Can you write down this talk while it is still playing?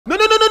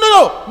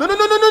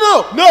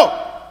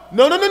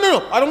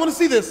I don't want to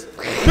see this.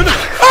 No.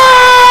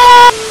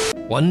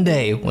 One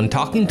day, when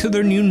talking to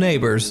their new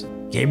neighbors,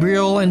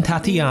 Gabriel and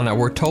Tatiana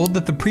were told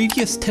that the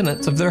previous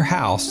tenants of their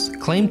house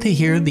claimed to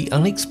hear the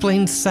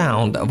unexplained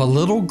sound of a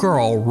little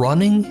girl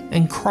running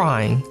and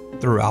crying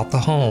throughout the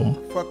home.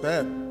 Fuck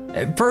that.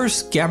 At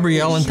first,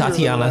 Gabriel and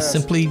Tatiana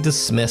simply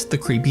dismissed the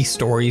creepy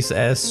stories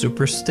as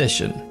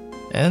superstition,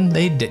 and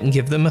they didn't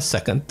give them a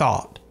second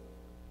thought.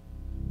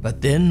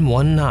 But then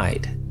one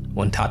night,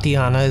 when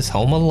Tatiana is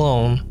home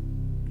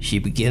alone, she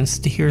begins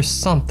to hear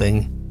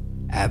something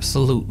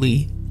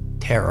absolutely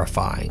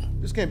terrifying.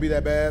 This can't be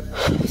that bad.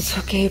 It's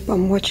okay,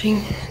 I'm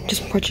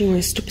just watching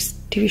my stupid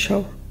TV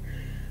show.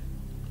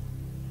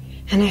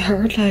 And I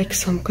heard like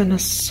some kind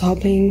of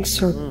sobbing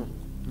or...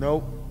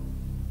 Nope.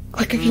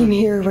 Like I can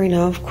hear right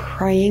now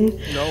crying.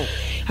 No.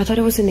 I thought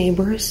it was the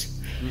neighbors.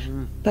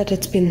 But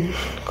it's been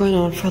going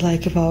on for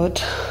like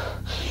about,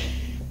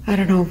 I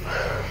don't know,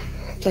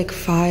 like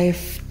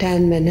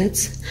 5-10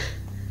 minutes.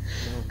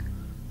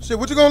 Shit,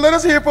 what you gonna let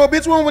us hear for,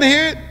 bitch? We don't wanna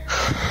hear it.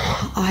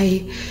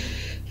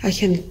 I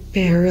can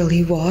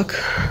barely walk.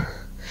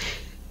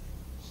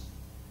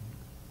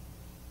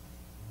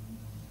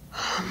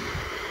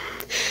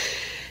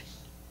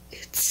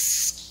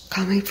 It's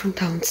coming from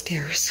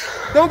downstairs.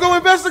 Don't go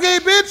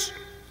investigate, bitch.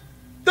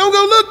 Don't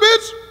go look,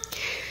 bitch.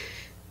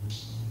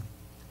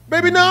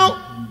 Baby, no.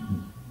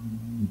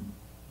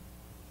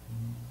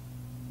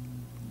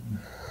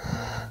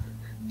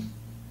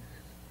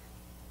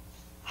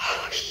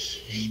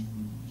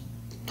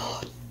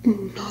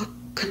 Not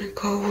gonna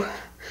go.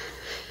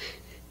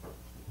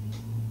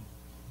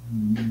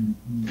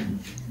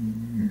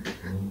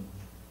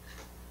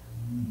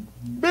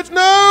 Bitch,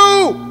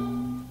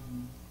 no!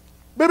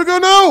 Baby girl,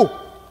 no!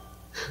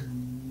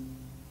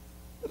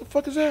 What the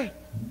fuck is that?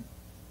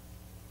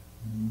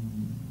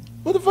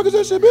 What the fuck is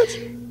that shit,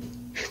 bitch?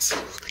 It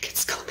sounds like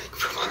it's coming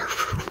from our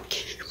room,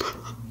 Gabe.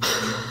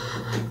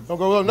 Don't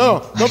go look,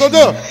 no. Don't go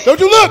look. Don't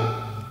you look!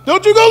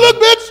 Don't you go look,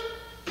 bitch!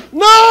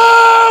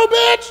 No,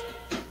 bitch!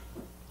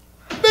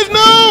 Bitch,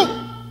 no!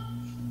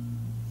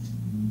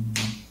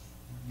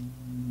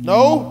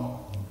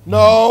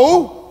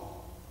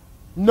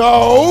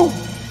 No!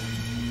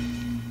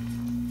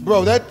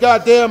 Bro, that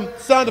goddamn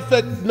sound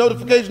effect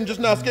notification just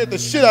now scared the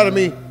shit out of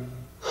me.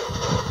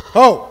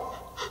 Oh.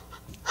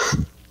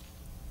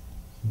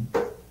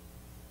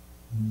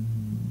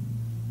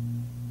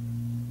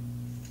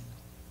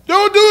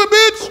 Don't do it,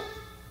 bitch!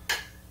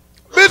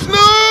 Bitch,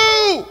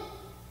 no!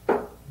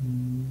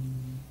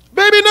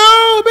 Baby,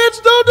 no!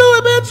 Bitch, don't do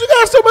it, bitch! You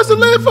got so much to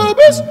live for,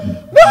 bitch!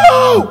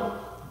 No!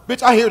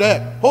 Bitch, I hear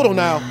that. Hold on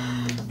now.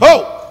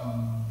 Ho!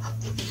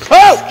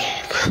 Ho!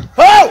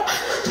 Ho!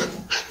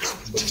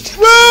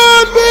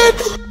 Run,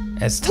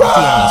 bitch! As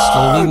Tatiana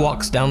slowly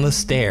walks down the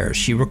stairs,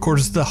 she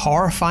records the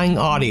horrifying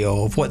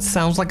audio of what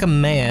sounds like a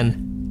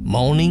man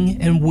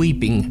moaning and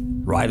weeping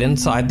right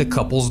inside the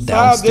couple's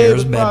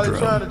downstairs bedroom.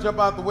 Trying to jump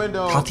out the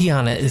window.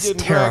 Tatiana is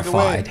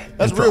terrified,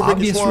 and for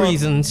obvious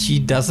reasons, she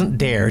doesn't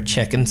dare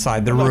check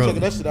inside the room.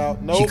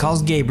 Nope. She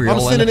calls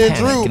Gabriel in a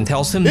panic and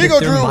tells him that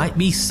there might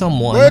be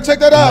someone Go ahead, check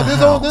that out. in the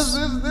house.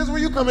 This is where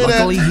you come in.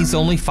 Luckily, he's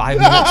only 5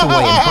 minutes away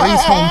and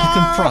hurries home to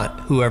confront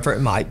whoever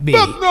it might be.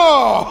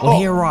 No. When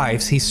he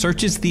arrives, he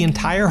searches the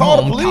entire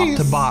home top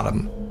to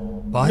bottom,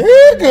 but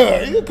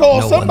nigga, you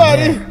call no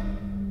somebody. one there.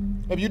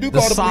 If you do The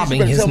call the police,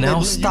 sobbing has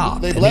now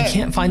stopped, and he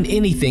can't find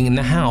anything in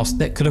the house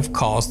that could have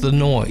caused the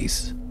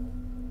noise.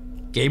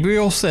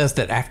 Gabriel says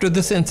that after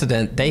this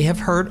incident, they have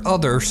heard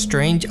other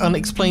strange,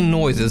 unexplained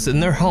noises in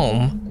their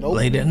home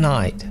late at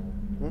night.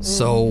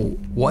 So,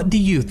 what do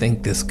you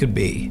think this could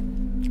be?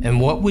 And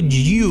what would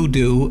you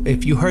do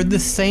if you heard the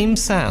same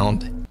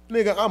sound?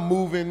 Nigga, I'm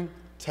moving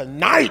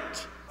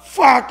tonight.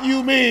 Fuck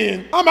you,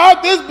 man. I'm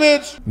out this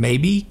bitch.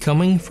 Maybe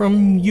coming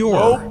from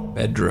your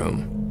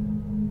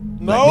bedroom.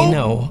 Let me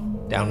know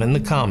down in the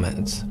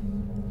comments.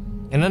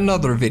 In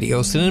another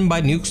video sent in by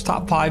Nuke's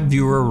Top 5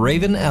 viewer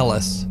Raven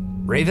Ellis,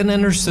 Raven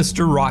and her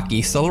sister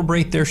Rocky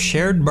celebrate their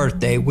shared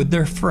birthday with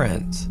their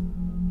friends.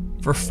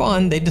 For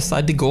fun, they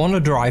decide to go on a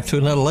drive to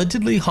an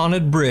allegedly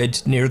haunted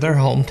bridge near their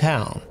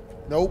hometown.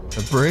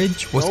 The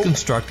bridge was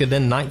constructed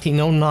in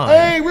 1909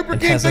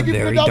 and has a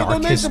very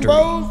dark history.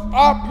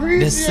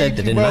 It is said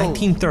that in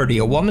 1930,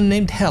 a woman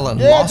named Helen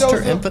lost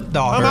her infant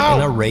daughter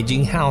in a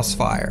raging house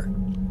fire.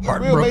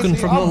 Heartbroken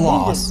from the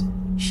loss,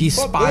 she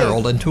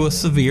spiraled into a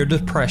severe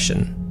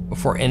depression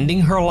before ending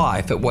her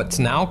life at what's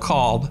now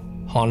called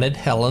Haunted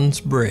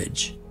Helen's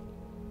Bridge.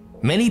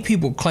 Many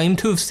people claim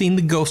to have seen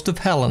the ghost of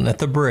Helen at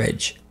the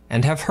bridge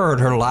and have heard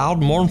her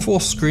loud, mournful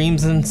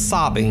screams and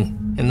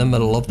sobbing in the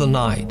middle of the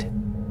night.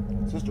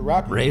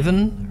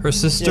 Raven, her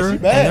sister,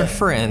 and their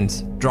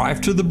friends drive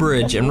to the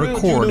bridge and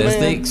record as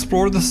they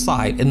explore the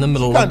site in the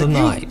middle of the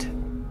night.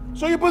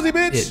 Show your pussy,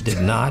 bitch. It did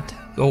not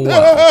go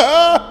well.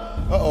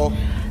 Uh-oh.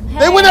 Hey,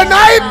 they went at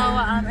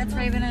night? It's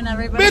Raven and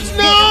everybody. Bitch,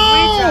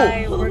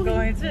 no! We're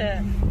going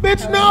to...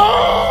 Bitch,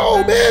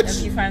 no! Bitch!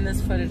 If you find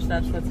this footage,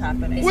 that's what's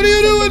happening. What are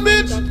you doing,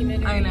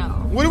 bitch? I know.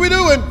 What are we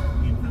doing?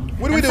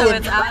 What are we So doing?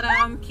 it's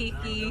Adam,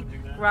 Kiki,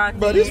 Rocky.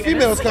 Bro, these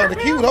females and kind of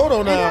cute. Hold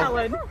on now.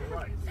 Helen.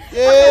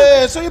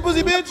 Yeah, show your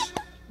pussy, bitch.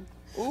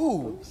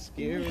 Ooh.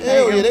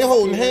 Hell yeah, they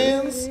holding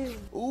hands.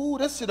 Ooh,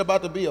 that shit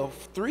about to be a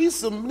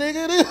threesome,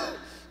 nigga.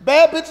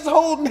 Bad bitches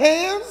holding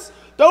hands.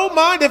 Don't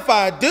mind if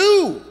I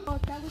do.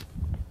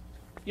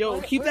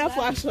 Yo, keep that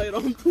flashlight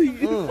on, please.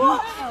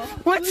 What?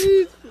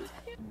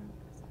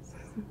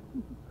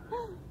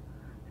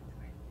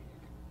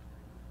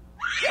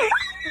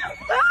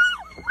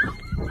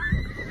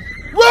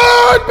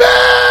 Run,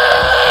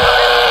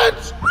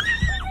 bitch!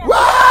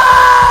 Run!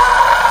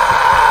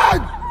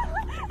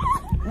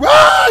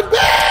 Run,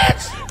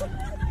 bitch!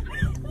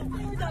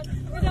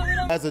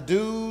 As a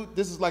dude,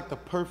 this is like the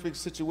perfect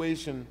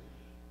situation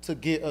to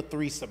get a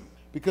threesome.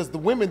 Because the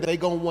women, they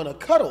gonna wanna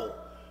cuddle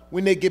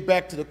when they get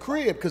back to the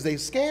crib because they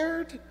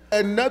scared.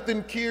 And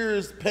nothing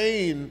cures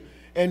pain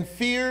and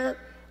fear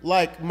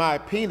like my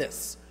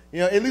penis. You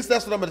know, at least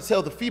that's what I'm gonna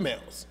tell the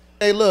females.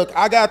 Hey, look,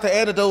 I got the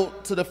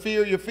antidote to the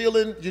fear you're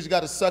feeling. You just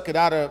gotta suck it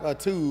out of a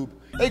tube.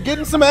 They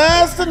getting some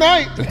ass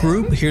tonight. The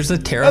group hears a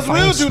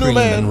terrifying scream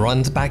and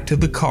runs back to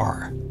the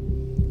car.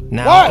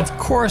 Now, of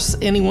course,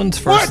 anyone's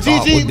first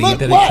thought would be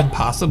that it could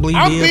possibly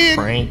be a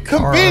prank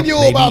or maybe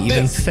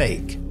even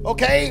fake.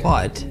 Okay?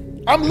 But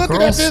I'm the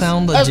girls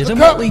sound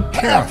legitimately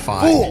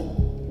terrified.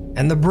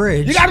 And the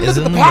bridge is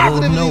in the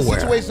middle of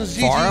nowhere,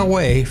 far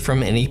away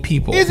from any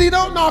people. Izzy,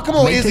 don't knock him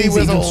on, Izzy. Makes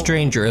things even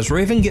stranger as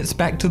Raven gets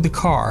back to the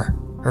car.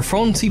 Her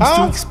phone seems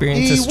to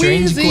experience a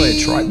strange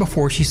glitch right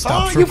before she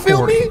stops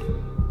recording. You feel me?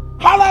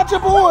 Holla at your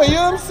boy, you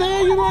know what I'm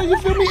saying? You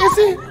feel me,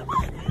 Izzy?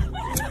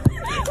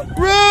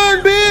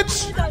 Run,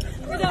 bitch!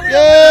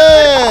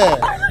 Yeah!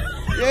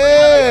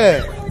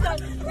 Yeah!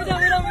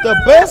 The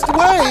best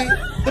way,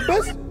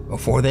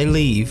 Before they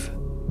leave,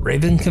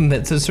 Raven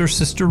convinces her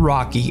sister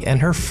Rocky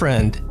and her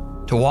friend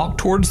to walk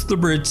towards the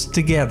bridge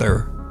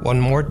together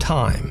one more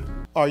time.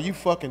 Are you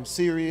fucking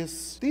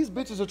serious? These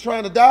bitches are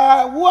trying to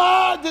die.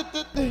 What?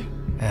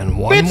 And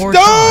one more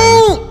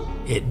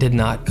time, it did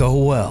not go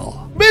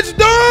well. Bitch,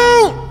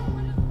 don't!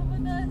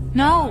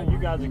 No. You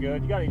guys are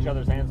good. You got each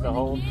other's hands to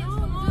hold.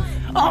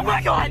 Oh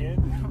my God.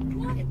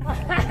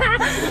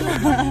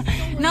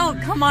 No,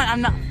 come on.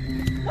 I'm not.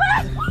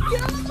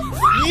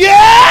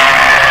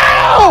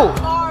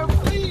 Yeah!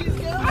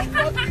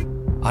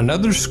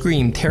 Another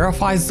scream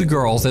terrifies the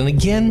girls, and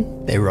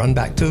again, they run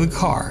back to the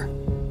car.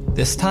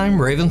 This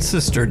time, Raven's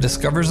sister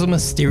discovers a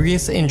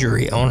mysterious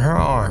injury on her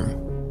arm.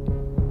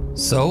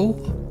 So,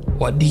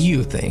 what do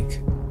you think?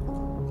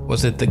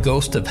 Was it the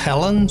ghost of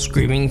Helen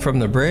screaming from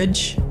the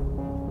bridge?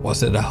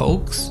 Was it a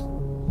hoax?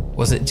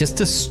 Was it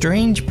just a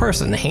strange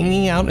person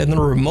hanging out in the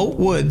remote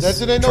woods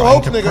trying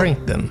to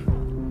prank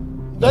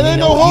them? That ain't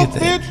no hoax,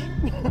 bitch!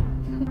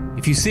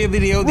 If you see a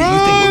video that you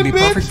think would be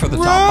perfect for the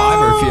top 5,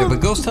 or if you have a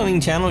ghost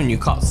hunting channel and you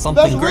caught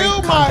something great,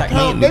 contact me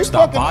at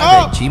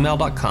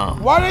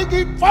nukes.5@gmail.com. Why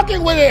they keep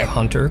fucking with it?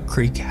 Hunter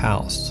Creek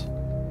House.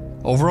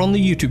 Over on the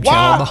YouTube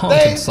channel, The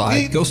Haunted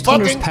Side, ghost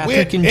hunters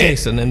Patrick and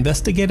Jason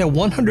investigate a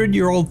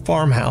 100-year-old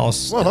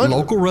farmhouse that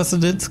local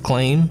residents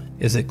claim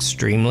is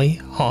extremely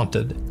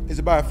haunted. Is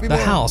it by a female?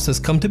 The house has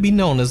come to be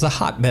known as a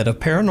hotbed of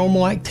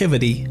paranormal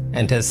activity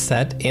and has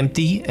sat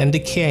empty and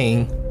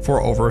decaying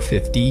for over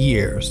 50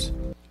 years.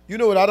 You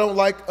know what I don't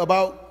like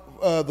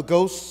about the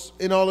ghosts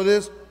in all of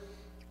this?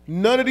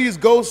 None of these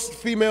ghost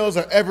females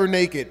are ever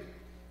naked.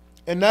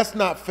 And that's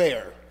not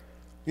fair.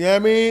 You know what I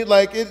mean?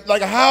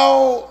 Like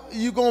how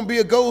you gonna be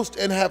a ghost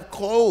and have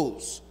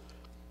clothes?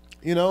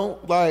 You know?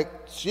 Like,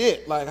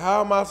 shit. Like, how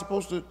am I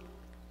supposed to...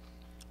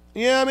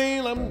 You know what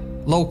I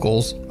mean?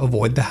 Locals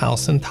avoid the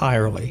house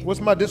entirely.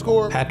 What's my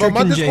Discord? Patrick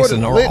and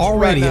Jason are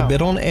already a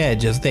bit on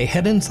edge as they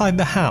head inside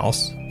the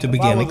house to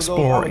begin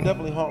exploring.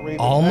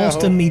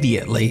 Almost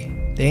immediately,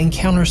 they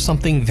encounter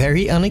something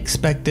very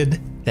unexpected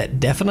that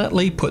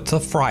definitely puts a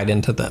fright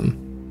into them.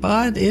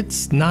 But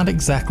it's not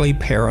exactly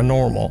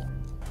paranormal.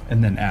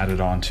 And then added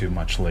on to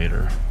much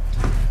later.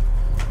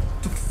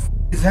 What the f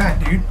is that,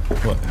 dude?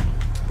 What?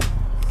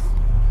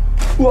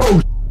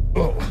 Whoa!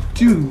 Whoa,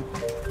 dude!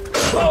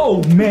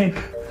 Oh man! I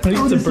think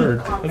it's a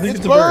bird. I think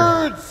it's a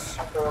bird.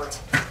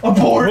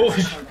 Abort!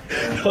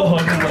 Oh,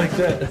 I didn't like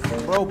that.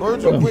 Bro,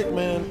 birds are quick,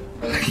 man.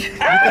 You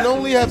can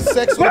only have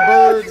sex with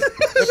birds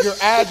if you're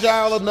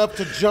agile enough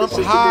to jump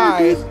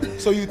high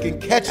so you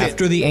can catch it.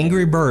 After the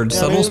angry bird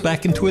settles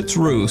back into its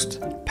roost,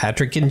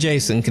 Patrick and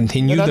Jason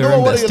continue their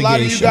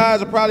investigation.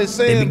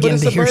 They begin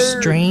to hear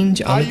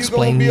strange,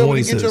 unexplained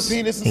noises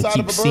and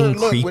keep seeing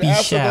creepy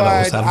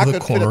shadows out of the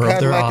corner of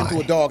their eye.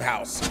 You know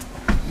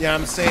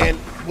what I'm saying?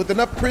 With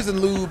enough prison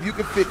lube, you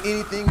can fit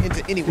anything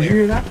into anywhere. Did you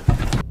hear that?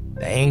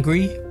 The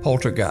angry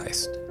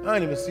poltergeist. I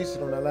didn't even see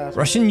shit on that last one.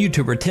 Russian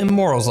YouTuber Tim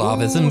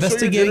Morozov is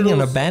investigating an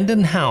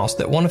abandoned house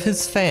that one of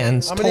his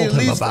fans told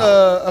him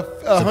about.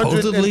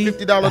 Supposedly,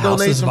 the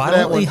house is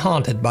violently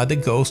haunted by the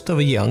ghost of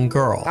a young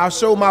girl. I'll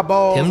show my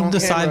balls. Tim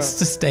decides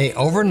to stay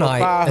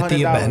overnight at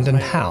the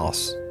abandoned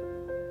house.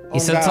 He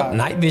sets up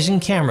night vision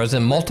cameras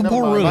in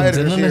multiple rooms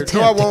in an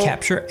attempt to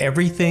capture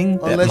everything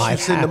that might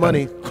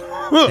happen.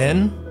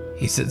 Then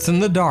He sits in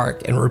the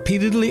dark and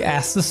repeatedly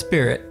asks the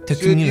spirit to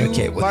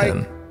communicate with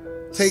him.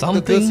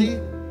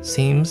 Something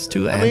seems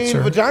to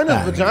answer.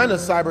 Vagina,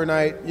 Cyber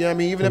Knight. You know what I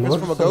mean? Even if it's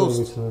from a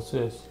ghost.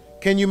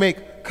 Can you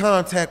make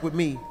contact with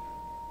me?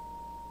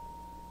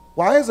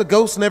 Why is a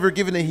ghost never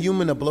given a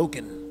human a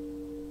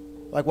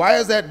bloken? Like, why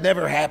has that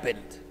never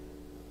happened?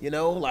 You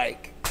know,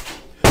 like,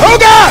 oh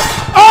God!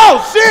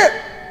 Oh shit!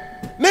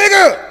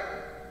 Nigga!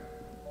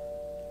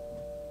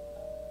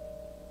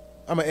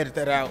 I'm gonna edit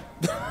that out.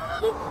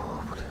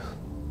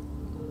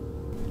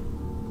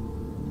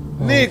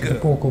 Nigga.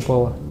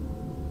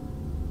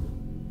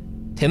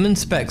 Tim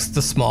inspects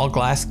the small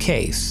glass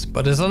case,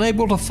 but is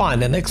unable to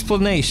find an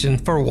explanation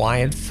for why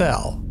it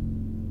fell.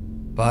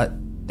 But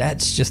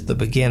that's just the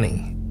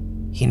beginning.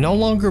 He no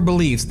longer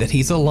believes that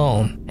he's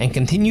alone and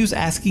continues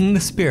asking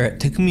the spirit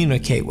to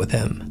communicate with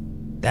him.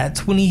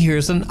 That's when he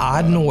hears an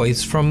odd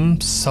noise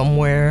from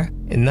somewhere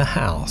in the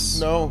house.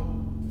 No.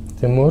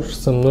 Ты можешь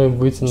со мной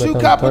выйти на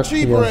контакт,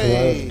 я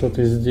знаю, что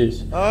ты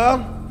здесь.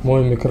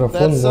 Мой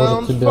микрофон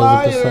может тебя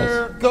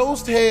записать.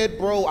 Ghost head,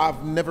 bro.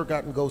 I've never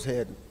gotten ghost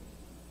head.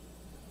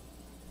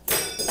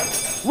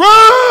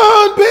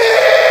 Run,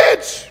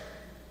 bitch!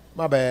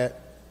 My bad.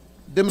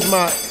 Them's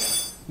my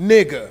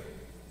nigga.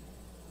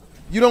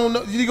 You don't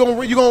know. You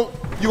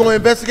gonna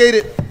investigate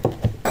it,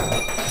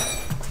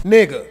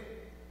 nigga?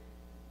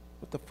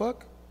 What the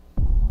fuck?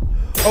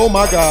 Oh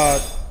my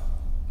God!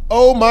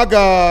 Oh my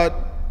God!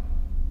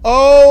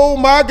 Oh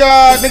my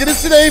God, nigga!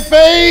 This shit ain't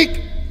fake.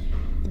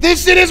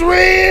 This shit is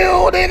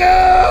real,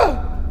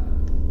 nigga.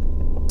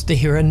 To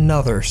hear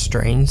another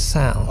strange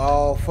sound.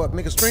 Oh fuck,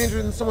 nigga!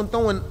 Stranger than someone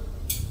throwing.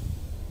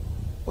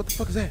 What the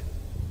fuck is that?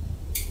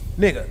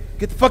 Nigga,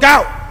 get the fuck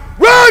out!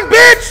 Run,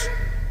 bitch!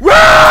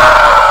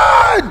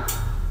 Run!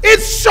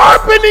 It's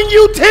sharpening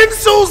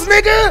utensils,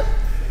 nigga!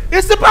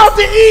 It's about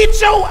to eat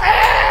your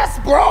ass,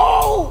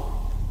 bro!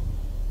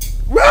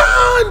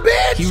 Run,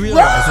 bitch! He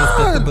realizes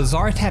that the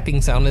bizarre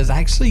tapping sound is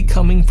actually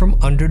coming from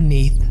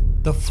underneath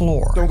the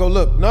floor. Don't go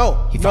look.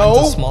 No. He finds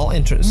a small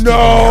entrance to the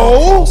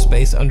narrow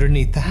space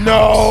underneath the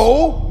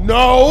house.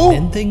 No.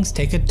 Then things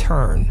take a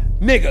turn.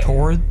 Nigga.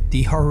 Toward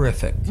the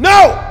horrific.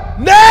 No!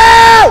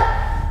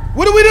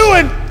 What are we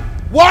doing?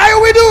 Why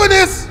are we doing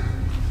this?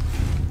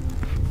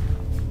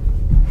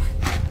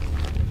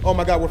 Oh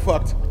my God, we're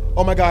fucked.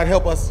 Oh my God,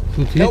 help us.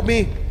 Help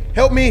me.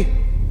 Help me.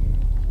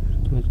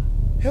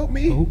 Help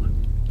me.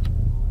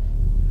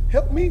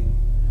 Help me.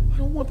 I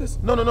don't want this.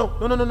 No.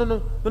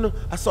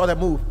 I saw that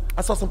move.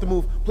 I saw something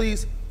move.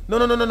 Please. No.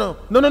 I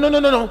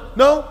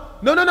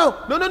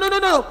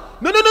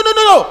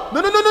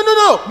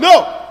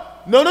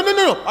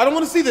don't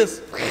want to see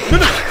this.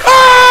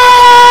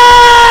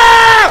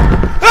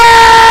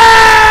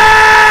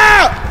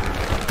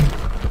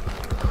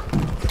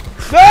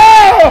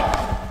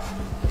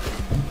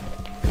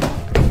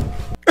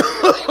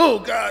 Oh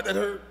God, that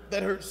hurt.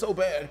 That hurt so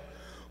bad.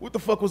 What the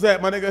fuck was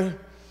that, my nigga?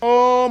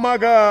 Oh my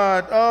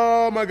God.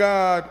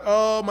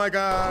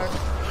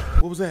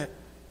 What was that?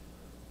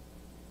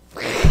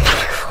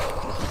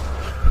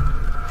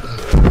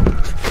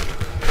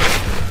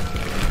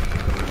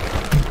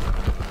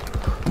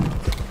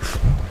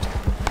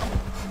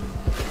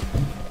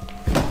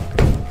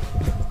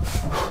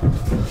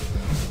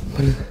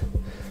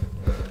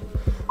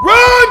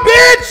 Run,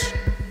 bitch!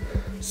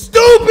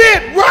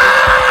 Stupid!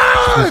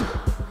 Run!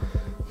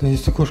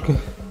 Есть окошко.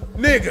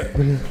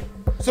 Nigga.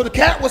 So the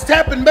cat was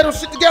tapping metal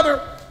shit together?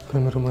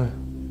 Камера моя.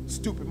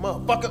 Stupid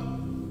motherfucker.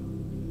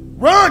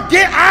 Run!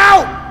 Get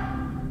out!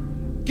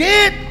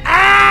 Get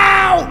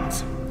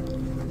out!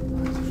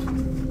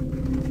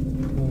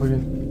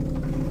 Блин.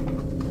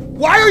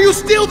 Why are you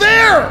still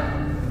there?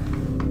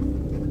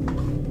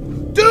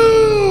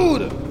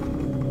 Dude!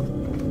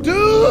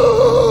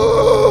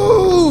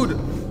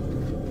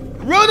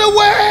 Run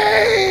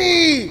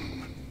away!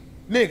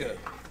 Nigga.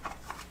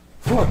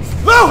 What?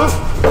 No!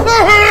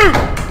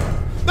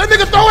 That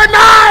nigga throwing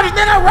knives!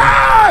 Nigga,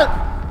 run!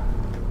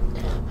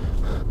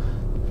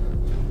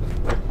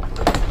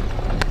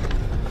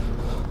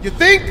 You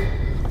think?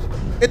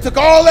 It took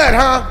all that,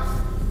 huh?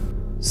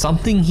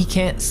 Something he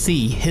can't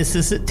see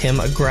hisses at Tim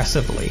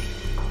aggressively.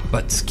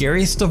 But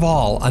scariest of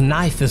all, a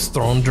knife is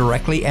thrown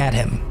directly at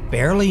him,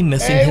 barely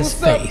missing his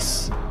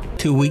face.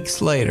 2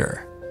 weeks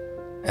later,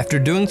 after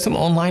doing some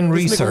online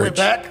research,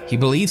 he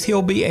believes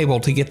he'll be able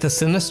to get the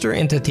sinister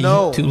entity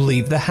to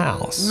leave the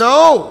house.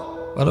 No!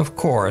 But of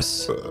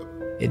course,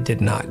 it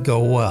did not go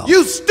well.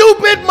 You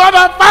stupid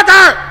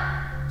motherfucker!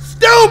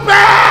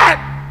 Stupid!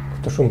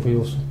 Кто шум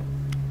появился?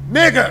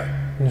 Nigga!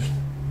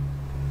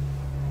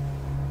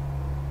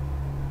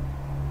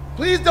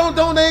 Please don't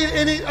donate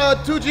any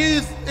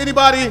 2Gs,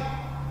 anybody.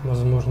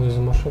 Возможно,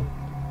 из-за машин.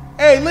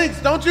 Hey, Lynx,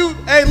 don't you?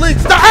 Hey,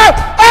 Lynx, stop!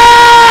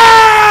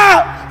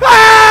 Ah!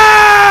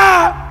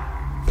 Ah!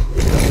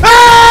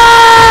 Ah!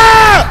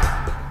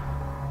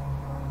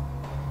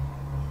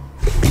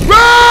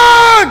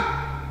 Run!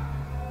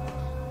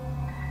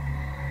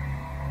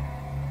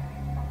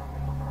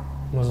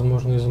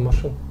 Возможно, из-за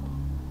машин.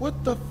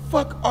 What the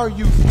fuck are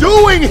you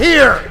doing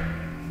here?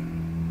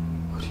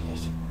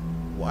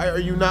 Why are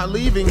you not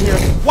leaving here?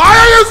 Why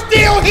are you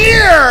still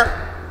here?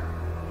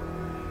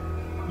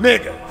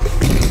 Nigga.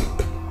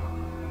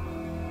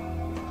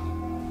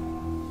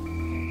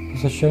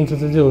 Зачем ты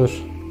это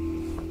делаешь?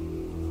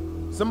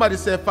 Somebody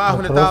said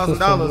Просто с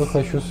тобой $500,000.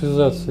 хочу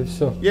связаться и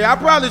все. Yeah, I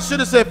probably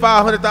should have said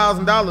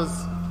 $500,000.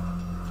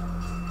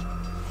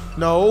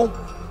 No.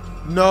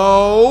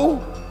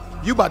 No.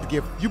 You about to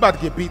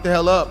get beat the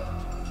hell up.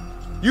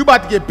 You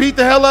about to get beat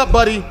the hell up,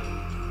 buddy.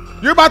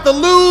 You're about to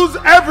lose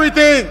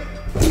everything.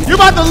 You're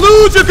about to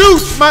lose your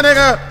goose, my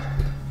nigga.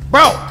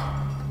 Bro,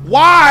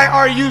 why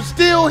are you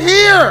still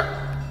here?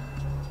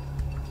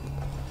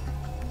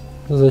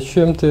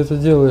 Зачем ты это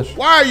делаешь?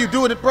 Why are you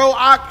doing it, bro?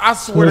 I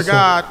swear to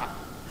God.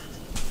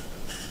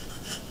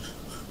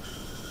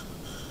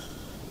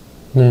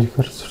 Мне не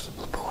кажется, что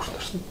было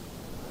похоже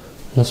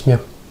на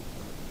смех.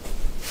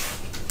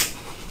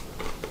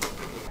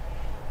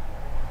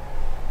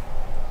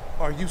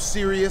 Are you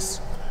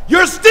serious?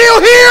 You're still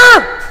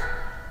here?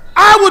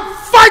 I would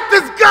fight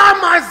this guy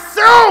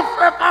myself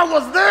if I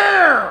was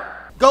there.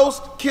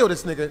 Ghost, kill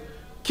this nigga.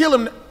 Kill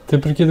him. Ты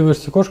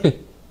прикидываешься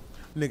кошкой?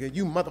 Nigga,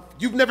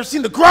 you've never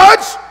seen The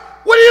Grudge?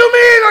 What do you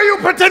mean? Are you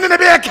pretending to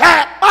be a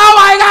cat? Oh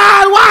my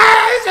God,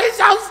 why is he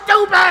so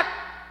stupid?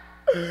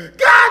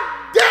 God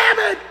damn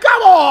it,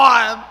 come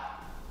on.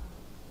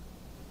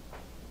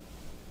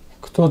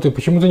 Кто ты?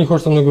 Почему ты не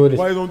хочешь со мной говорить?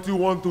 Why don't you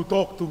want to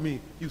talk to me?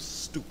 You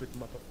stupid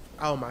mother.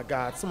 Oh my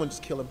God, someone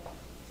just kill him.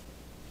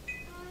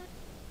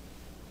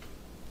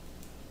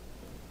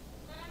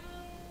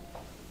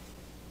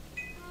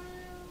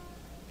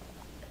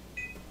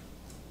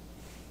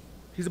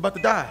 He's about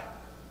to die.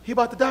 He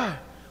about to die.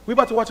 We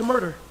about to watch a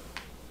murder.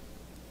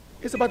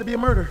 It's about to be a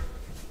murder.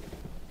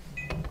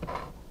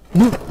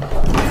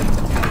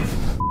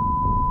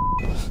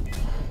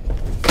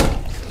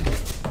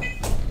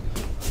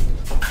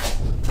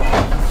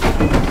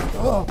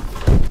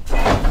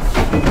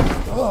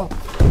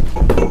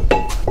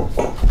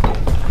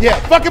 Yeah,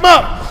 fuck him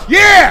up.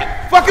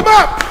 Yeah, fuck him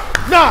up.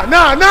 Nah,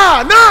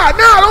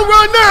 don't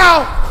run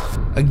now.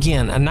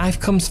 Again, a knife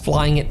comes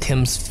flying at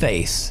Tim's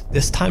face,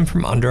 this time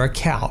from under a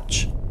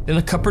couch. Then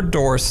a cupboard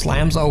door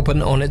slams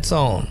open on its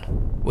own.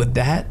 With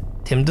that,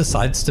 Tim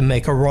decides to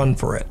make a run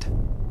for it.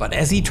 But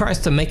as he tries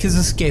to make his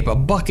escape, a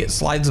bucket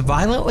slides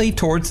violently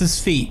towards his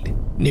feet,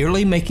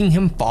 nearly making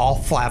him fall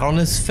flat on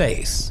his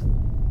face.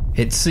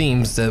 It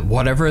seems that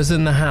whatever is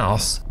in the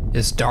house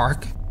is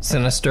dark,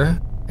 sinister,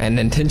 and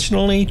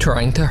intentionally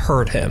trying to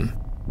hurt him.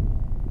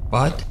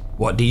 But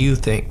what do you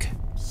think?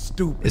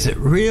 Stupid. Is it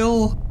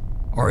real?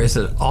 Or is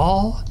it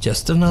all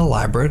just an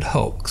elaborate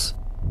hoax?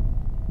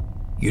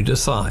 You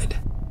decide.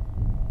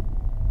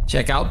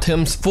 Check out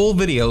Tim's full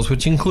videos,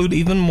 which include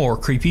even more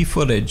creepy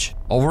footage,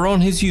 over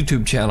on his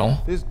YouTube channel,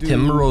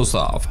 Tim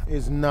Morozov.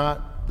 Is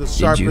not the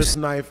sharpest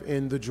knife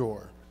in the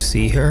drawer.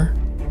 See her?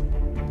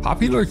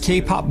 Popular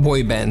K-pop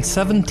boy band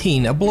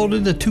 17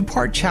 uploaded a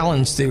 2-part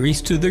challenge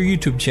series to their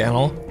YouTube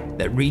channel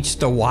that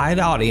reached a wide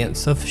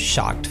audience of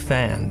shocked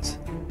fans.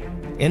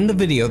 In the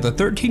video, the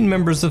 13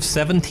 members of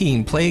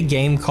 17 play a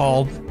game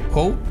called,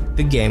 quote,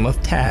 the game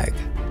of tag.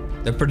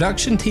 The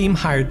production team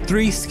hired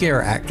 3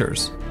 scare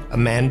actors, a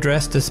man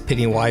dressed as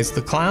Pennywise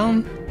the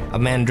Clown, a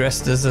man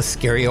dressed as a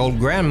scary old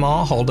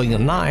grandma holding a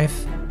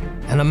knife,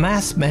 and a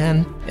masked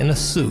man in a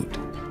suit.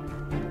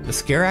 The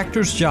scare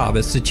actor's job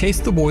is to chase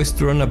the boys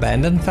through an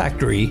abandoned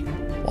factory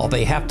while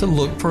they have to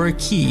look for a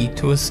key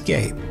to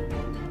escape.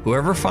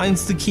 Whoever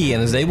finds the key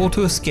and is able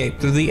to escape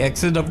through the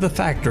exit of the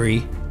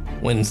factory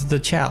wins the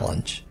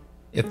challenge.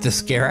 If the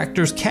scare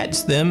actors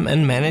catch them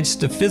and manage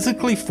to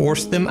physically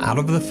force them out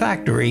of the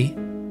factory,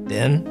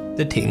 then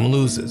the team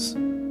loses.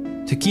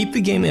 To keep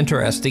the game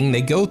interesting,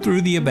 they go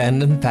through the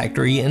abandoned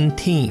factory in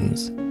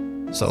teams.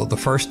 So the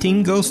first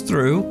team goes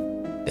through,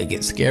 they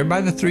get scared by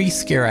the 3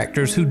 scare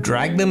actors who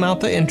drag them out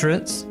the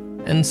entrance,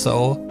 and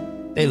so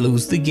they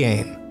lose the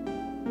game.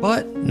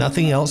 But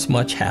nothing else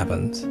much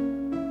happens.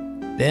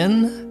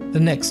 Then the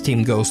next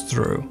team goes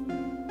through.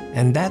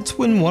 And that's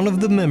when one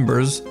of the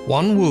members,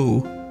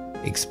 Won-woo,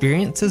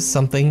 experiences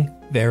something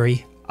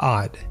very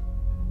odd.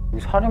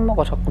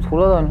 살인마가 자꾸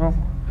돌아다녀.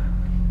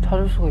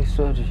 찾을 수가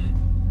있어야지.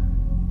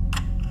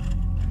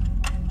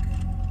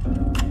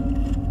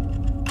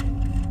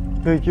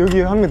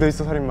 여기 한 명 더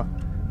있어, 살인마.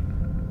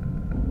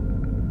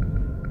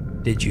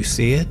 Did you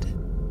see it?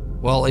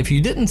 Well, if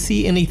you didn't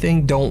see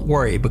anything, don't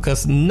worry,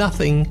 because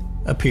nothing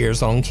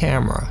appears on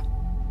camera.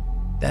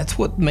 That's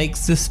what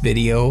makes this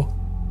video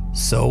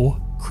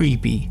so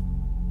creepy.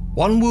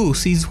 Won-woo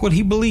sees what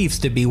he believes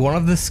to be one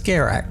of the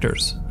scare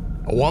actors,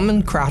 a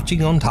woman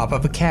crouching on top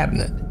of a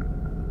cabinet.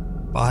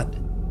 But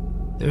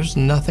there's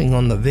nothing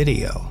on the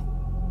video.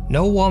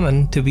 No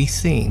woman to be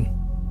seen.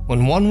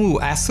 When Won-woo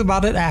asks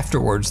about it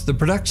afterwards, the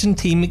production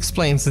team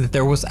explains that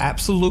there was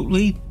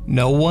absolutely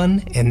no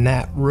one in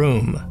that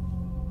room.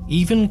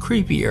 Even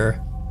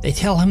creepier, they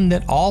tell him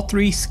that all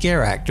 3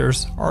 scare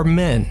actors are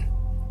men.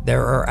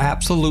 There are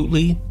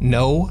absolutely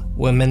no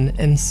women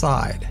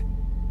inside.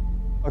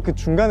 그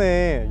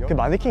중간에 그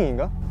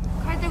마네킹인가?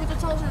 칼 들고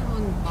쫓아오시는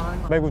분 말하는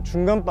말고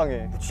중간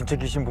방에. 진짜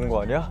귀신 본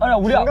거 아니야? 아니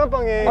우리 중간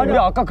방에. 아니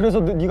아까 그래서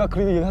네가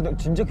그렇게 얘기하다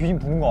진짜 귀신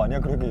보는 거 아니야?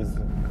 그렇게 했어.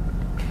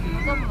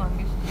 여자분 안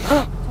계시죠?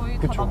 저희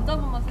다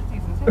남자분만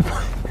세팅했어요.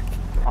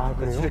 아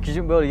그래요? 진짜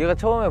귀신 뭐야? 얘가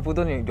처음에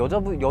보더니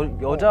여자.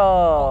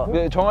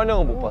 네, 정한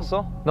형은 못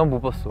봤어? 난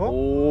못 봤어. 오.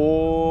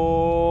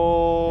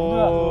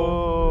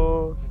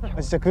 아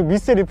진짜 그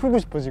미스테리 풀고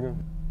싶어 지금.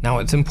 Now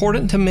it's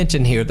important to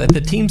mention here that the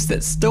teams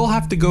that still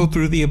have to go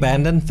through the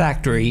abandoned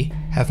factory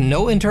have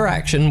no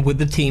interaction with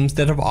the teams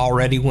that have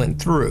already went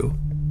through.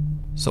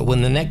 So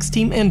when the next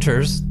team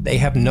enters, they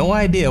have no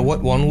idea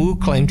what Wonwoo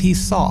claimed he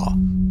saw.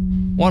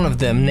 One of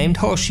them, named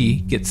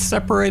Hoshi, gets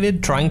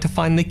separated trying to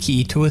find the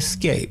key to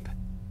escape.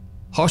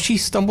 Hoshi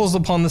stumbles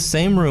upon the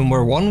same room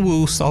where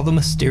Wonwoo saw the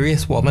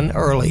mysterious woman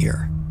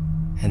earlier.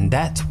 And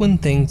that's when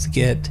things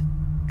get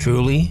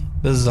truly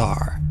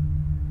bizarre.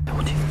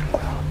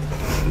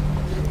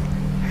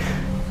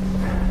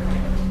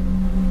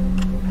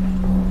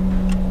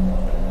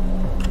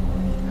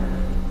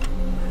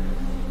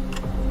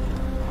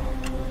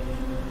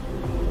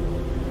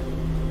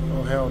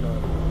 Oh, hell no.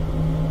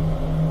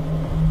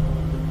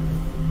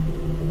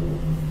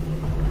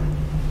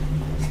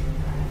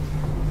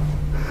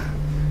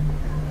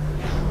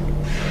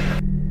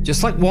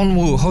 Just like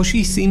Wonwoo,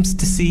 Hoshi seems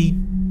to see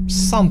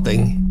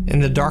something in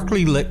the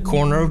darkly lit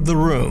corner of the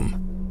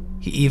room.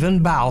 He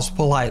even bows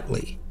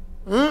politely.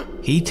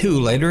 He too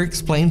later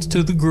explains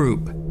to the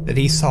group that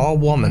he saw a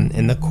woman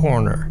in the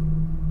corner.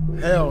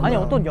 Hell no. 아니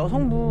어떤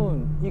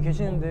여성분이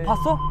계시는데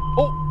봤어?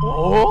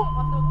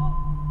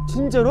 어?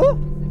 진짜로?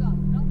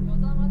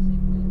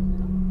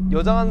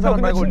 여장한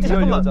사람 말고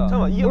리얼 여자.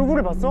 잠깐만 이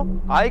얼굴을 봤어?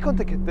 아이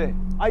컨택 했대.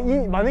 아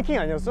이 마네킹이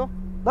아니었어?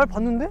 날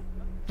봤는데?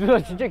 누나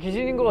진짜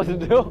귀신인 것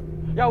같은데요?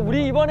 야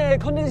우리 이번에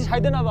컨텐츠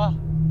잘 되나 봐.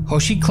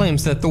 Hoshi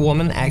claims that the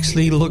woman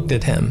actually looked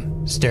at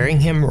him, staring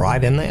him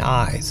right in the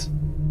eyes.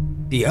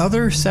 The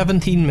other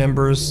 17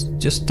 members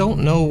just don't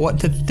know what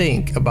to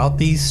think about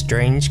these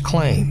strange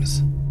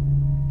claims.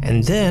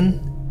 And then,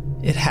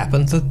 it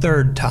happens a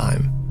third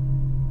time.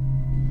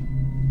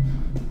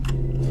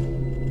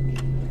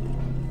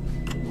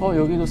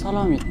 여기도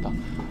사람이 있다.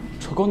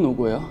 저건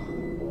누구야?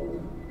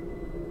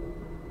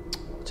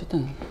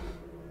 어쨌든.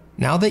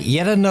 Now that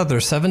yet another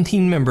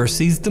 17 member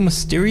sees the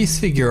mysterious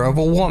figure of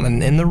a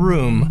woman in the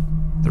room,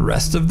 the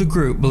rest of the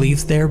group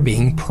believes they're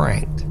being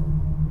pranked.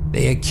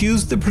 They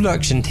accuse the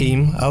production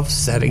team of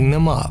setting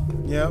them up.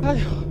 Yep.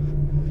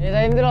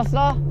 얘나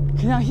힘들었어?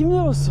 그냥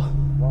힘들었어.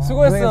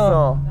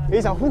 수고했어.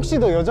 에이사 혹시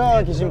너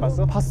여자 귀신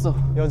봤어? 봤어.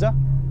 여자?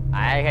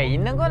 아이 그냥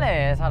있는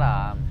거네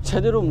사람.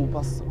 제대로 못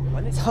봤어.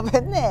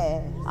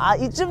 섭외했네. 아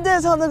이쯤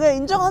돼서는 그냥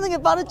인정하는 게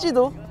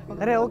빠를지도.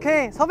 그래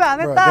오케이 섭외 안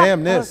Bro, 했다.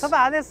 damn this. 섭외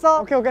안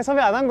했어. 오케이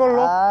섭외 안 한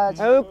걸로.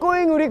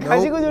 꼬잉 우리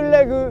가지고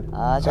놀래 그.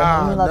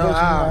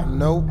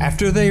 No.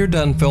 After they are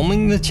done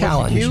filming the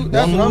challenge,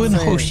 Wonwoo and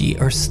Hoshi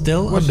are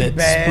still a bit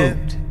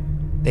spooked.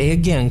 They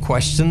again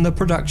question the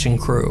production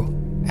crew,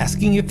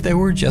 asking if they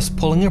were just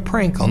pulling a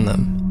prank on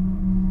them.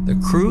 The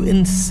crew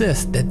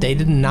insist that they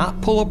did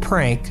not pull a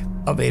prank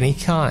of any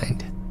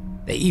kind.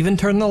 They even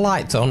turn the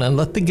lights on and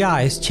let the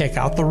guys check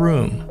out the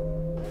room.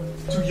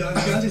 저기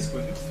앉아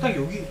있었거든요. 딱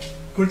여기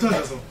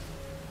걸터앉아서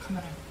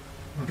카메라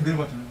이렇게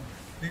내려봤잖아요.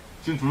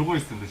 지금 돌고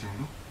있을 텐데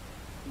지금도?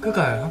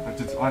 그가요?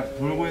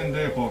 돌고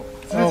있는데 뭐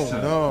스트레스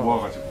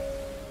모아가지고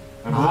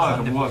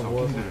모아서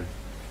핀들을.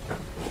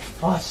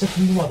 아 진짜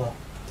궁금하다.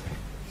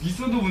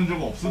 있어도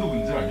문제고 없어도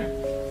문제 아니야?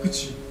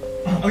 그치.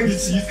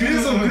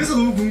 그래서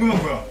너무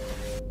궁금한 거야.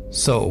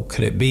 So,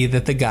 could it be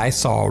that the guy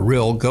saw a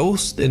real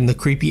ghost in the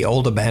creepy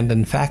old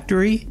abandoned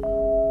factory?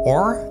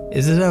 Or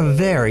is it a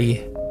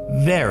very,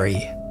 very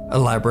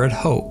elaborate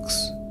hoax?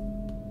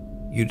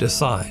 You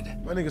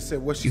decide. My nigga said,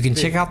 "What's You can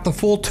check out the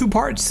full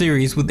 2-part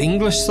series with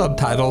English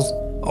subtitles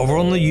over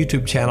on the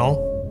YouTube channel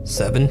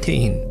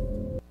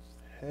 17.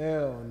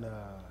 Hell nah,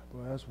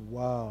 bro, that's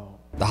wild.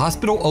 The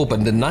hospital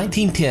opened in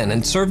 1910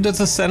 and served as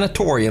a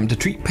sanatorium to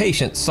treat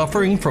patients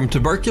suffering from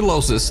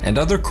tuberculosis and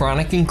other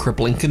chronic and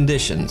crippling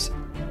conditions.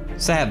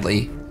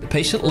 Sadly, the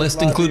patient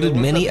list included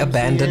many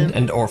abandoned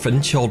and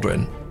orphaned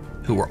children,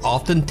 who were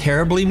often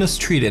terribly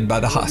mistreated by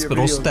the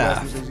hospital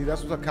staff.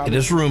 It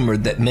is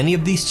rumored that many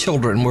of these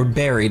children were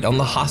buried on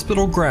the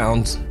hospital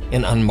grounds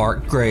in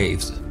unmarked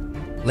graves.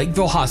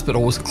 Lakeville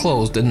Hospital was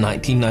closed in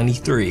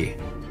 1993.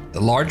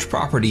 The large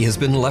property has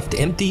been left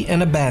empty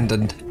and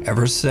abandoned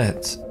ever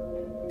since.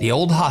 The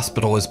old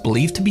hospital is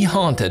believed to be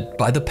haunted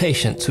by the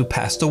patients who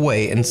passed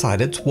away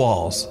inside its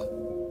walls.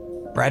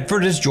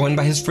 Bradford is joined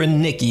by his friend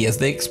Nikki as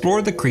they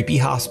explore the creepy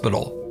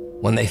hospital.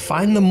 When they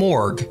find the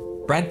morgue,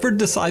 Bradford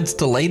decides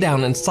to lay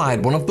down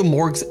inside one of the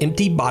morgue's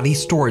empty body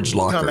storage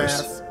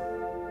lockers.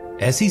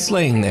 As he's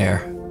laying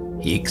there,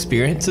 he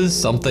experiences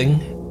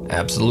something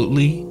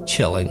absolutely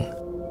chilling.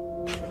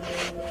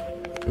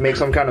 Make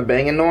some kind of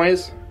banging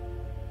noise?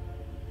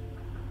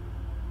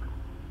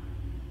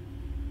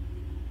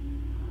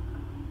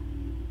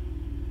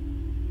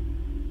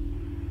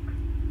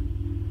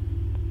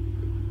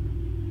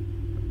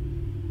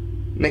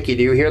 Nikki,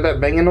 do you hear that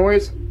banging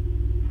noise?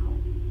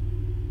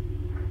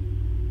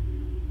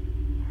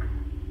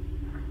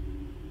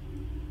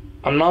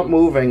 I'm not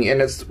moving,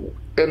 and it's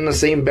in the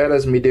same bed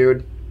as me,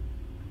 dude.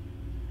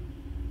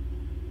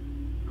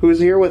 Who's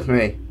here with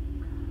me?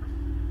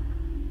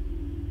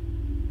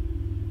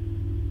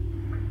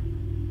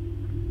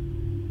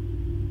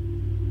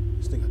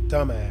 This nigga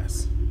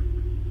dumbass.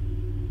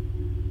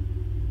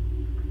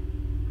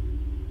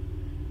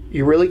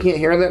 You really can't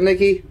hear that,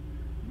 Nikki?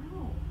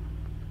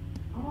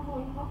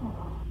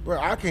 Bro,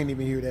 I can't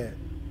even hear that.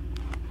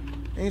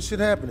 Ain't shit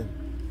happening.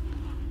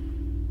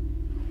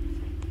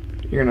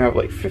 You're gonna have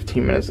like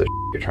 15 minutes of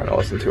you're trying to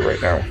listen to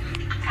right now. So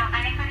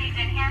anybody's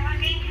in here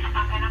moving,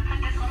 I'm gonna put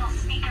this little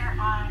speaker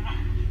on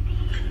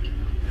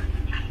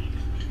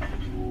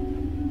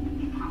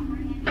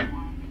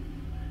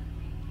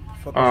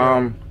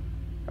the...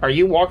 Are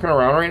you walking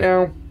around right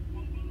now?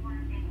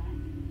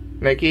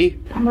 Nikki?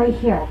 I'm right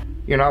here.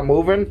 You're not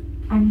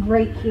moving? I'm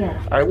right here.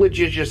 I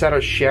legit just had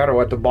a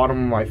shadow at the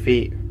bottom of my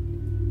feet.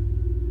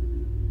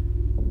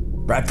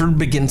 Bradford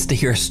begins to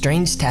hear a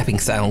strange tapping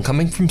sound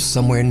coming from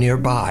somewhere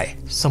nearby,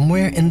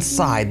 somewhere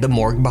inside the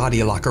morgue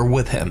body locker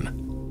with him.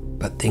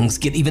 But things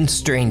get even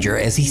stranger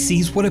as he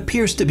sees what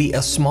appears to be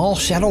a small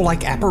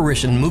shadow-like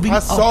apparition moving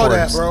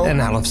upwards and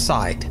out of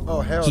sight.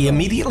 Oh, hell He no.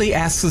 immediately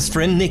asks his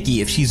friend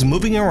Nikki if she's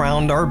moving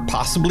around or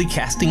possibly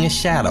casting a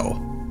shadow,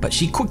 but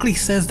she quickly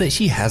says that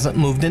she hasn't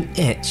moved an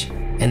inch,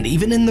 and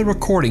even in the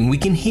recording we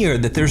can hear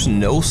that there's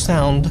no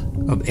sound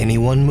of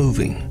anyone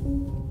moving.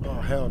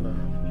 Oh, hell no.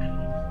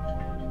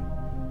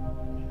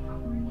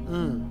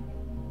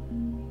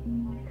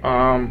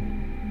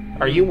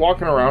 Are you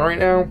walking around right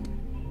now?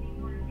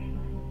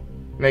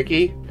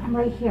 Nikki? I'm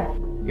right here.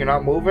 You're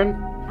not moving?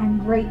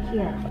 I'm right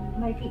here.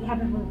 My feet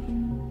haven't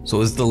moved. So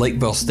is the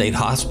Lakeville State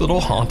Hospital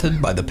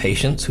haunted by the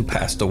patients who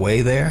passed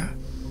away there?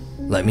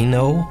 Let me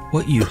know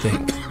what you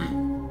think.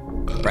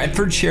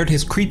 Bradford shared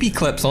his creepy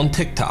clips on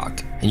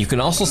TikTok, and you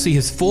can also see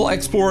his full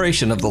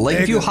exploration of the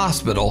Lakeview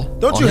Hospital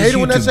Don't on you his hate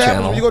it when YouTube that happens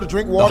channel, when you go to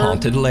drink The water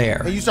Haunted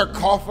Lair. and you start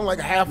coughing like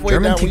halfway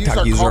German down? When you TikTok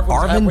start user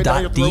coughing halfway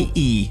down your throat?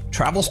 Arvin.de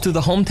travels to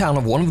the hometown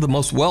of one of the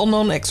most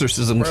well-known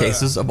exorcism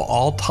cases of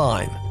all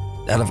time,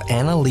 that of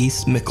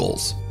Annalise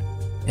Mickles.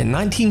 In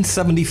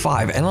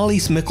 1975,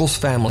 Annalise Mickles'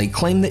 family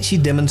claimed that she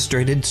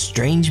demonstrated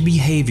strange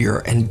behavior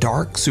and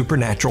dark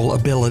supernatural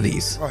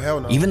abilities. Oh,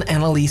 hell no. Even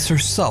Annalise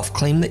herself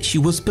claimed that she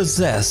was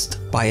possessed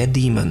by a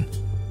demon.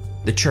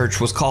 The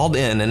church was called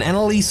in, and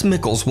Annalise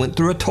Mickles went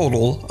through a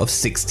total of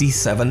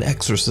 67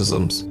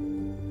 exorcisms.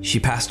 She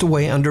passed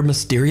away under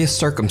mysterious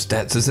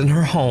circumstances in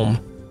her home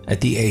at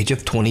the age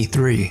of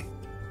 23.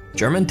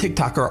 German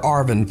TikToker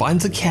Arvin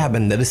finds a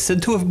cabin that is said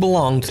to have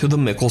belonged to the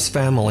Mickles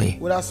family.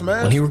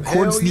 When he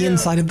records the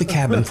inside of the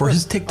cabin for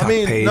his TikTok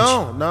page,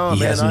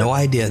 he has no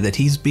idea that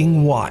he's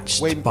being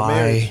watched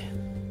by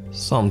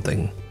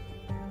something.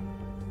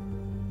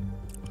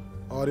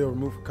 Audio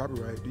removed for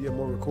copyright. Do you have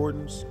more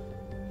recordings?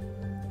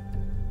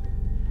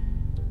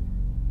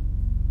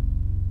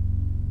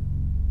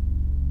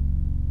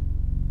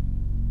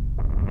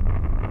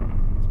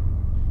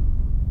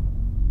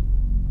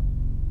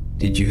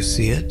 Did you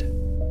see it?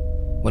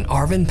 When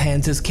Arvin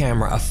pans his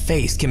camera, a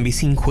face can be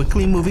seen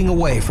quickly moving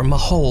away from a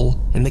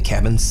hole in the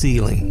cabin's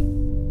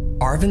ceiling.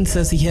 Arvin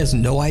says he has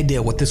no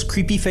idea what this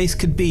creepy face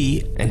could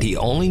be, and he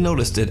only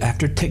noticed it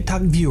after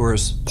TikTok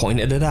viewers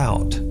pointed it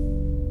out.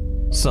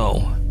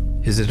 So,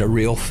 is it a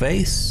real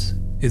face?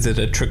 Is it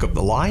a trick of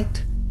the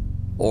light?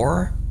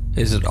 Or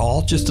is it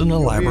all just an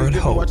elaborate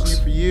hoax?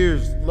 For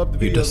years. Love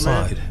the You videos,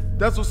 decide. Man.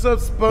 That's what's up,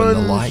 Sponge. When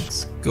the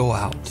lights go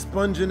out.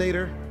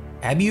 Sponginator.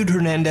 Abiud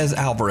Hernandez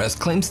Alvarez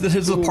claims that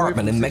his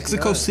apartment in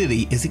Mexico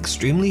City is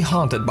extremely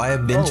haunted by a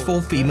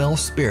vengeful female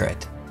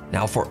spirit.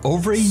 Now, for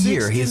over a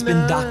year, he has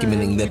been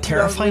documenting the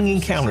terrifying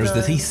encounters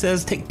that he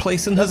says take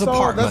place in his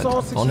apartment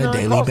on a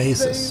daily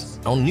basis.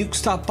 On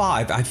Nuke's Top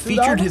 5, I've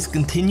featured his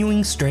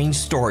continuing strange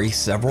story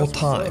several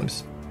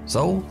times.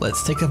 So,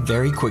 let's take a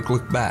very quick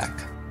look back.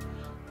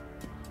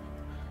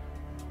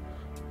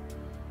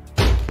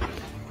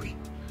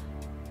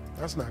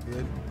 That's not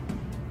good.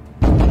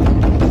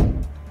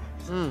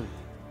 The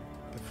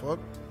fuck?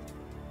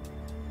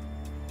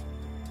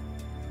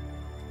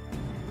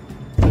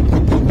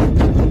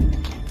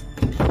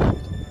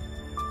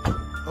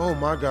 Oh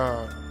my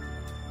god.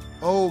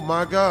 Oh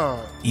my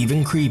god.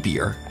 Even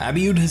creepier,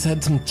 Abiud has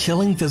had some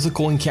chilling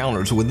physical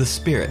encounters with the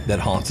spirit that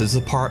haunts his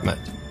apartment,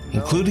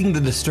 including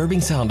the disturbing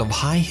sound of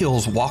high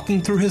heels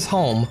walking through his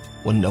home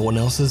when no one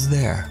else is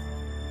there.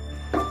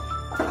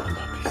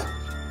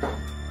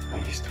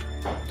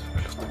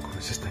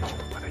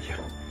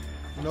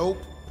 Nope.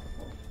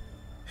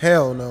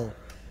 Hell no.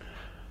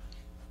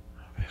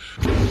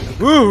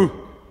 Woo!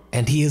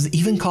 And he has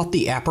even caught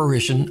the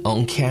apparition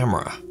on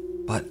camera.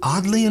 But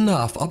oddly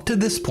enough, up to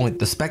this point,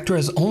 the specter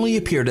has only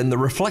appeared in the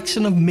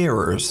reflection of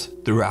mirrors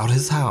throughout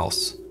his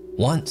house.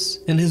 Once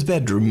in his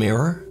bedroom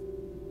mirror.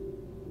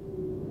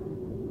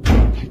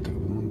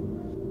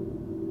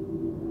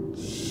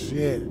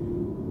 Shit.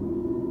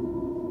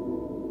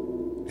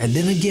 And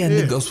then again,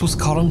 the ghost was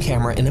caught on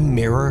camera in a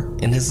mirror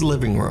in his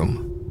living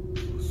room.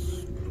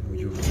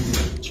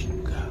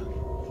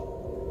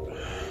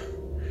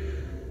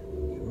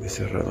 Me he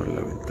cerrado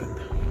la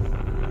ventana.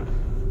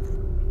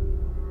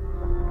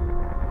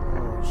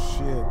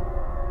 shit.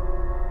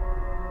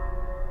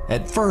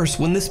 At first,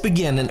 when this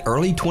began in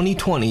early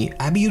 2020,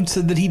 Abiud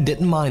said that he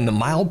didn't mind the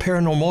mild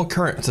paranormal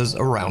occurrences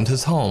around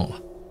his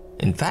home.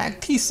 In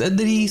fact, he said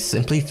that he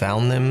simply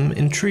found them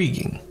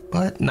intriguing,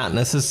 but not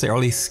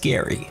necessarily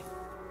scary.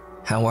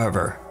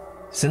 However,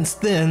 since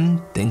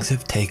then, things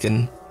have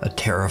taken a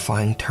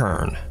terrifying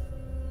turn.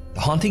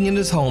 The haunting in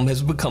his home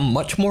has become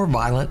much more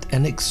violent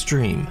and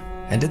extreme,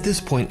 and at this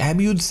point,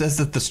 Abiud says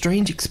that the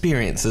strange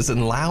experiences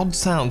and loud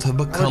sounds have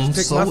become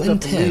so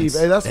intense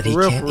that he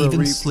can't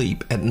even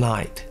sleep at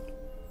night.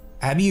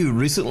 Abiud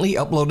recently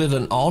uploaded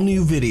an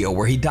all-new video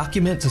where he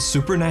documents a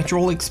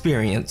supernatural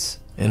experience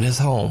in his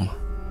home.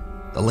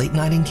 The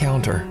late-night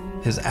encounter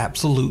is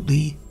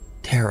absolutely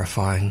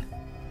terrifying.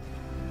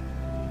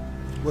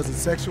 Was it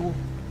sexual?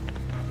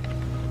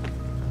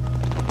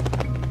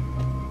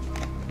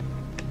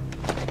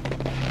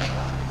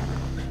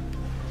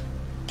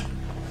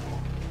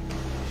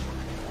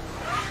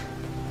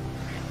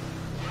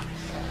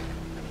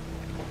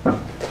 I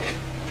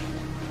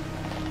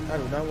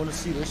do not want to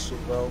see this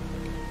shit, bro.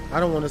 I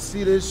don't want to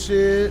see this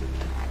shit.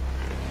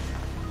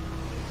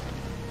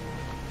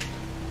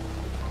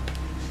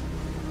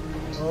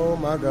 Oh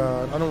my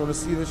God, I don't want to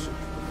see this shit.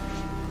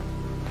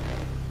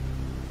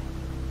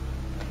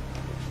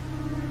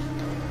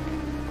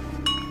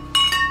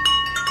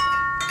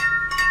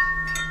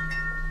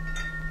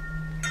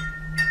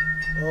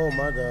 Oh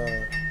my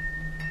God.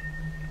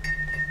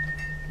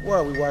 Why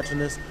are we watching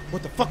this?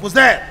 What the fuck was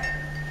that?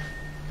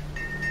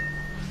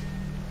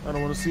 I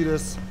don't want to see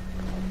this.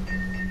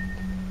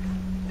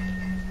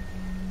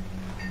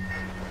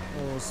 I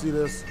don't want to see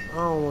this. I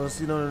don't want to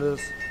see none of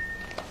this.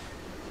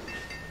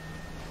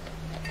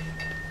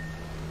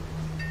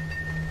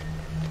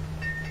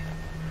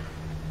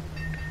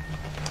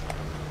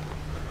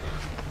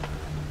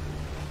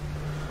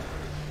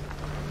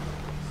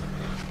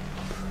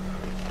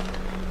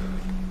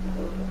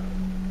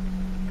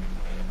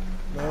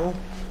 No.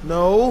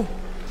 No.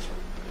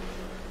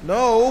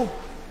 No.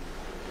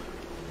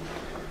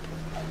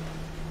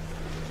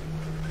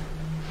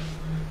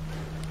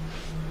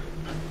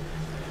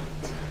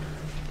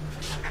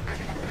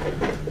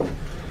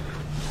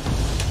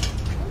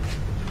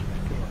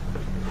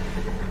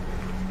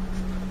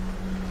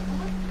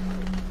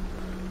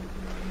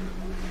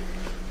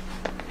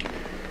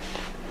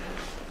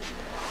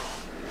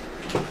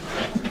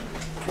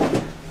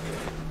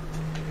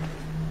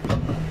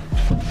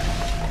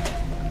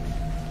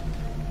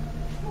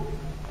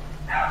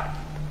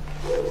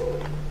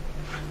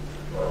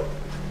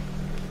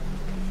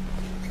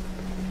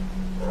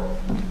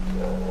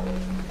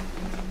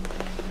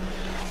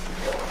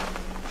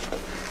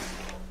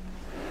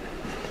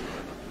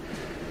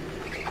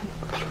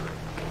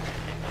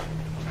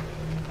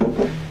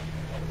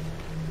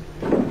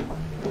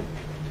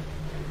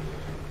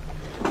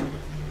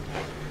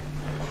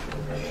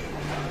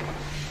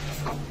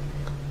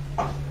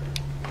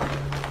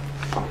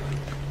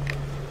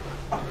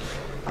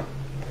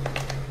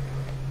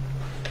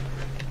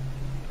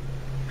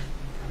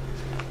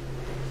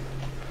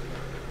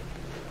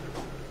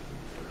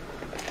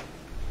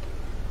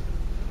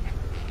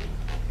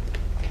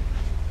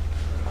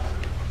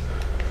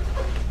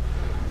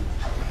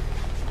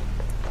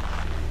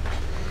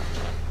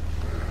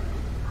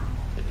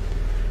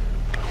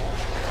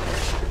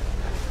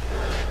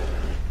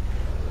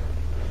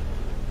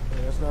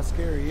 Not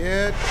scary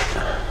yet.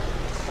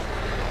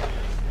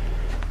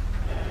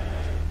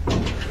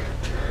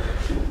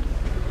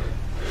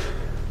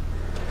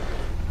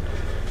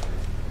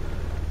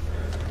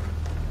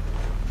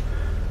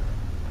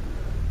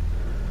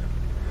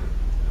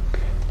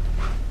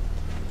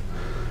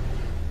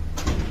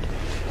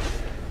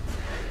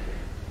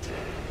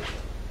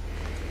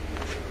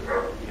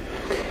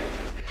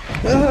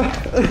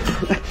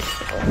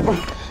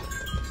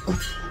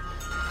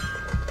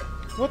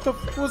 What the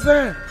f was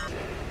that?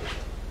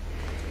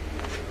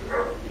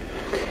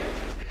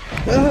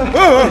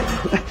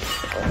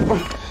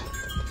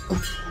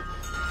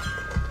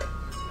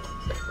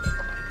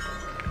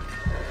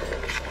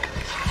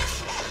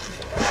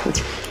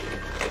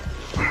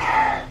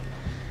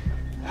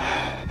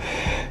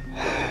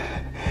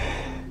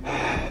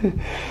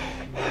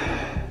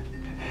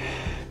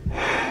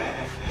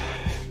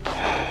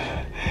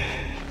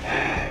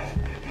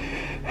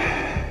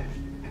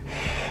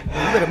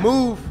 You better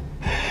move.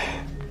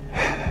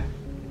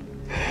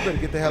 You better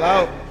get the hell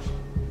out.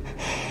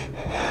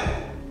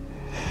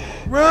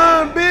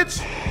 Run,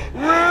 bitch!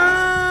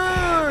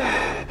 Run!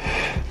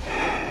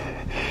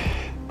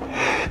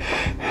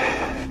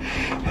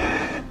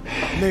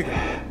 Nigga,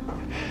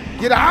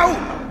 get out!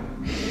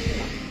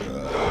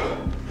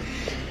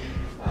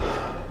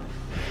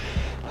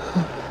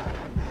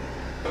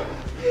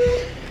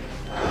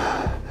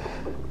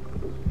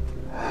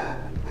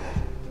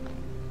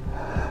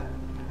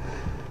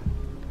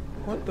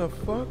 What the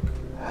fuck?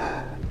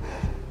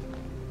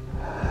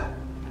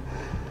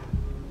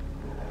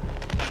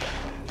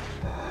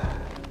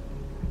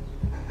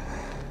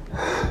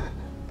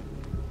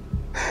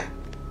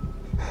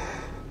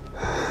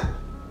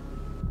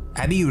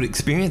 Abiud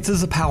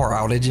experiences a power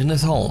outage in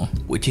his home,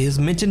 which he has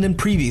mentioned in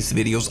previous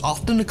videos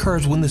often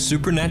occurs when the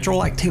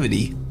supernatural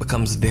activity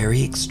becomes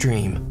very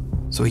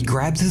extreme. So he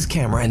grabs his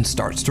camera and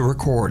starts to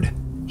record.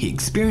 He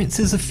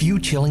experiences a few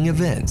chilling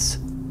events,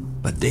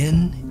 but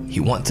then he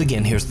once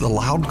again hears the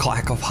loud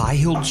clack of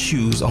high-heeled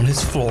shoes on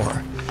his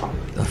floor.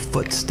 The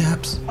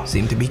footsteps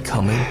seem to be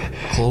coming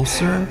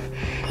closer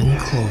and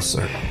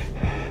closer.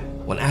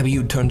 When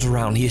Abiud turns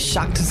around, he is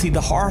shocked to see the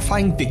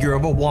horrifying figure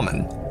of a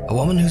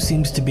woman who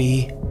seems to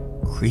be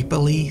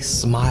creepily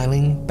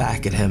smiling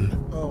back at him.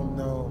 Oh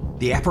no.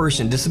 The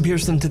apparition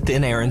disappears into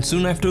thin air, and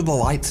soon after the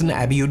lights in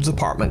Abiud's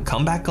apartment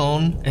come back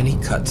on and he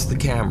cuts the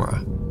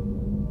camera.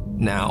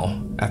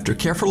 Now, after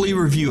carefully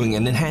reviewing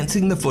and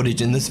enhancing the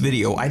footage in this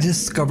video, I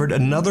discovered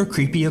another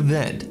creepy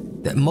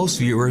event that most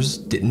viewers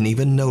didn't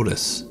even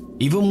notice.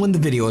 Even when the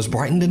video is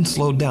brightened and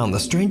slowed down, the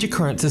strange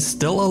occurrence is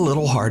still a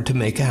little hard to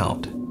make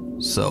out.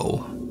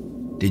 So,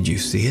 did you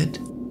see it?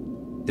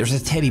 There's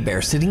a teddy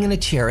bear sitting in a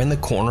chair in the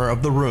corner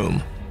of the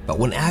room, but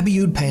when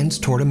Abiud pans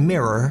toward a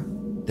mirror,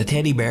 the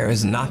teddy bear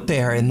is not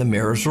there in the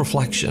mirror's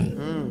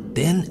reflection.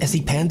 Then, as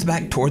he pans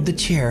back toward the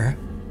chair,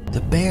 the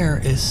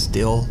bear is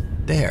still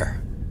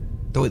there,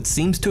 though it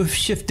seems to have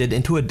shifted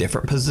into a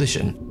different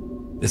position.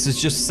 This is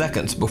just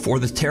seconds before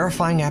the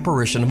terrifying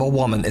apparition of a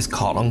woman is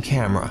caught on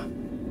camera.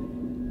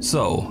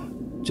 So,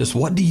 just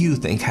what do you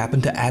think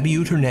happened to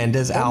Abiud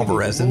Hernandez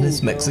Alvarez in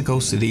his Mexico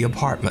City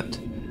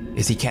apartment?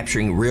 Is he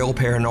capturing real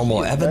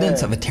paranormal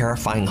evidence of a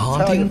terrifying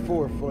haunting?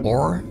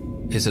 Or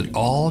is it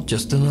all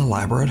just an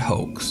elaborate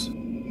hoax?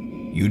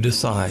 You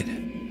decide.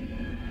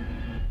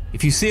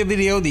 If you see a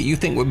video that you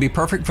think would be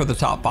perfect for the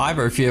top 5,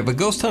 or if you have a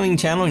ghost hunting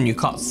channel and you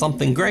caught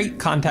something great,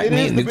 contact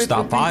me at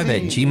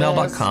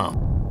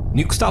nukestop5@gmail.com.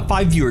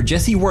 Nukestop5 viewer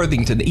Jesse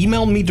Worthington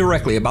emailed me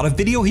directly about a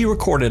video he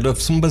recorded of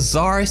some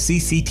bizarre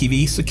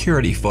CCTV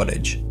security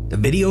footage. The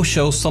video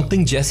shows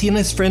something Jesse and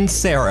his friend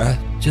Sarah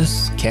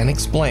just can't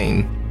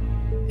explain.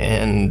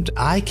 And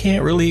I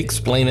can't really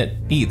explain it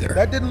either.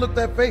 That didn't look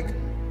that fake.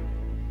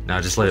 No,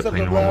 just let it play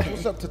normal.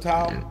 What's up,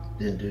 Tatal?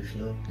 Didn't do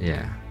so.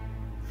 Yeah.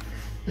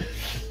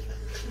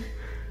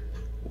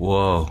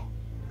 Whoa.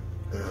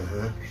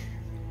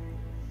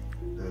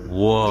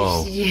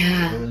 Whoa.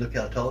 Yeah. Look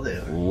how tall they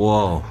are.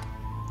 Whoa.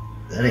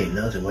 That ain't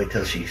nothing. Wait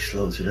till she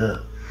slows it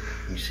up.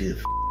 You see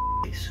the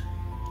face.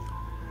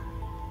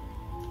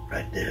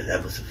 Right there,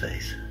 that was the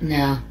face.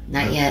 No,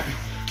 not yet.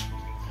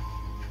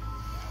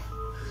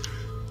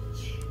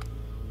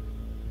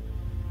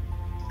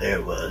 There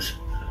it was.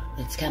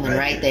 It's coming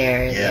right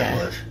there. Yeah,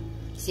 it was.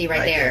 See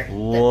right there.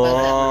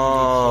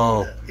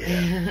 Whoa.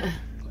 Yeah.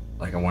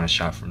 Like I want a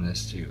shot from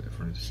this too.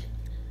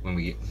 When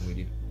we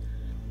do.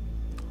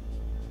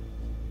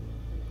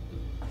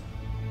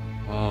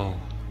 Whoa.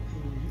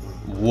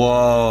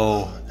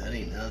 Whoa. That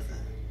ain't nothing.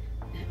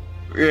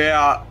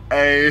 Yeah,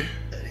 hey.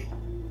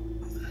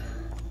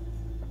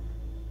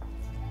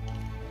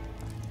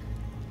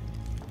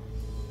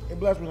 Hey,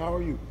 Blastphamoushd, how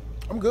are you?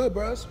 I'm good,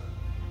 bros.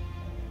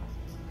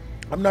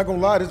 I'm not gonna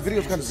lie, this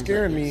video's kind of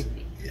scaring me.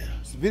 Yeah.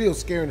 This video's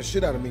scaring the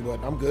shit out of me, but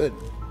I'm good.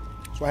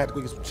 That's why I had to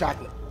go get some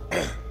chocolate.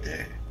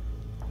 There.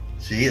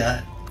 See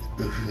that?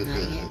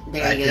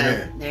 There you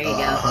go. There you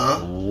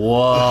go.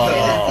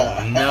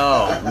 Whoa.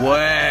 No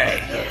way.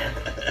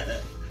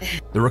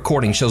 The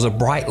recording shows a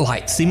bright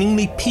light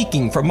seemingly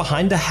peeking from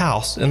behind a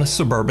house in a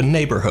suburban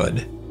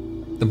neighborhood.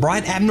 The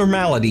bright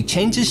abnormality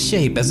changes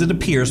shape as it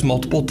appears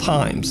multiple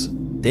times.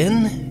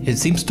 Then it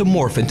seems to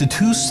morph into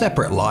two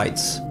separate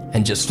lights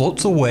and just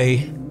floats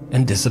away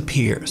and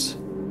disappears.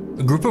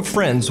 A group of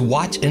friends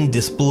watch in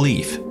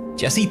disbelief.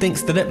 Jesse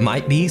thinks that it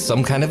might be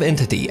some kind of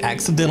entity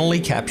accidentally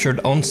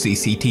captured on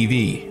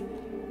CCTV.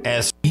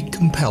 As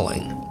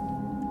compelling.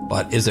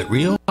 But is it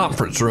real?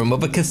 Conference room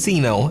of a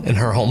casino in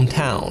her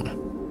hometown.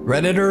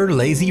 Redditor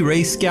Lazy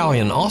Ray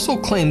Scallion also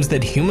claims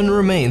that human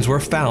remains were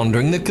found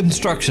during the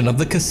construction of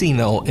the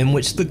casino in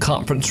which the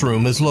conference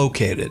room is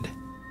located.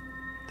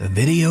 The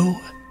video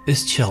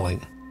is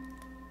chilling.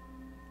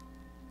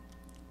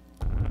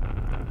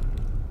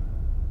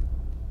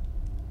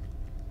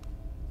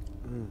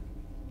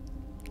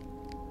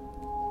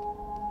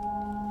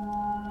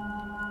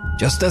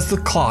 Just as the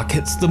clock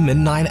hits the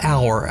midnight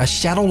hour, a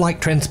shadow-like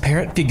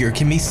transparent figure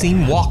can be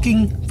seen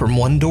walking from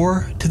one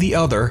door to the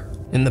other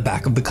in the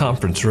back of the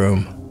conference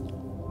room.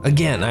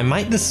 Again, I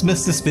might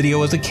dismiss this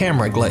video as a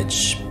camera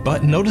glitch,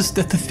 but notice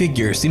that the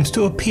figure seems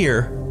to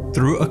appear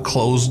through a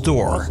closed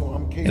door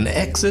and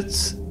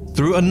exits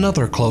through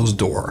another closed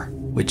door,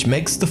 which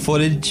makes the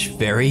footage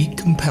very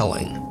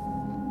compelling.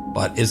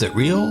 But is it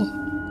real,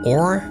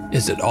 or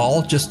is it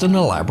all just an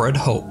elaborate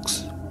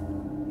hoax?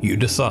 You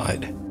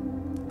decide.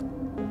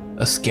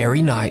 A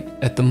scary night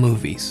at the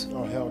movies.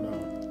 Oh, hell no.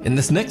 In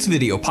this next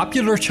video,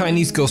 popular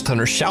Chinese ghost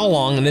hunter Xiao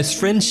Long and his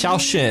friend Xiao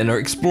Shen are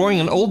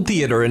exploring an old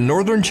theater in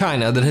northern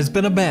China that has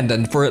been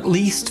abandoned for at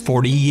least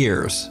 40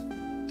 years.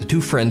 The two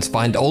friends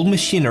find old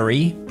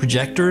machinery,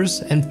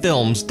 projectors, and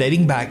films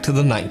dating back to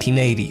the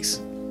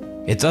 1980s.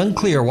 It's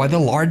unclear why the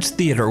large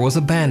theater was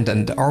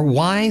abandoned or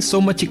why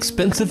so much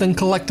expensive and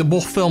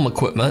collectible film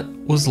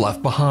equipment was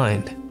left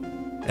behind.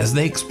 As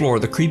they explore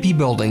the creepy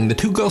building, the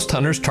two ghost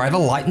hunters try to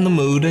lighten the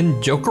mood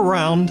and joke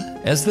around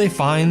as they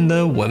find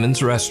the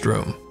women's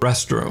restroom.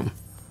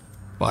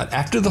 But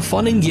after the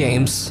fun and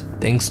games,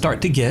 things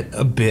start to get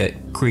a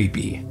bit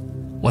creepy.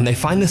 When they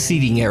find the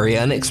seating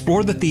area and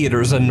explore the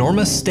theater's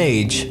enormous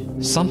stage,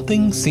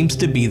 something seems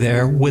to be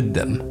there with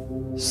them.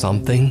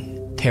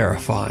 Something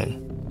terrifying.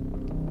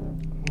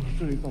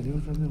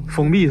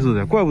 封闭似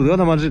的，怪不得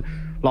他妈这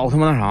老他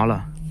妈那啥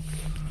了。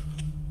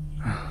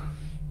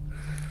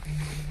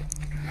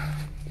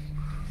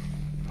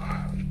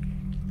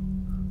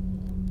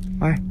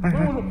哎，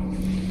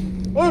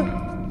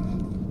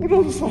我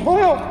这是啥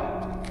呀？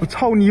我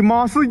操你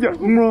妈，是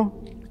影吗？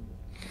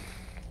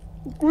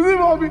滚你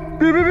妈逼！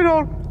别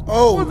吵！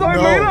哦，我操，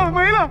没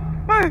了！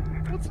哎，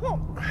我操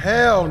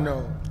 ！Hell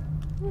no！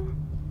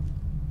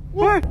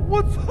 喂，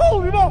我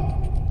操你妈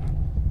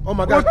 ！Oh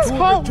my God!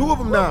 Two of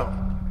them now!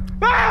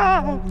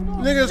 啊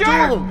Niggas, two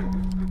of them!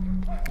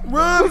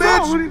 Run,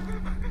 bitch!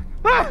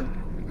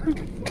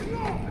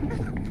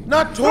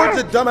 Not towards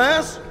it,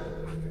 dumbass!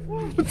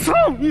 我操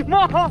你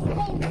妈！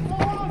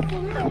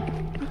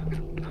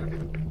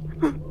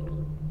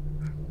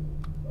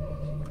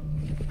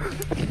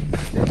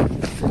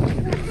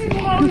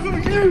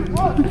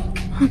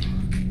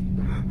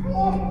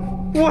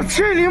 我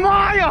去你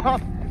妈呀！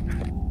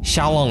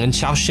 Xiaolong and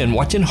Xiaoxin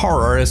watch in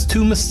horror as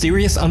two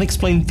mysterious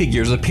unexplained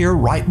figures appear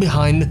right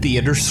behind the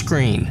theater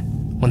screen.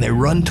 When they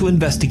run to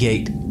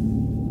investigate,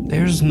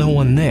 there's no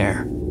one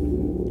there.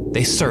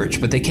 They search,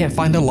 but they can't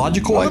find a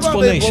logical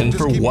explanation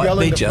for what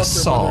they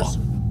just saw.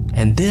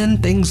 And then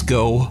things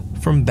go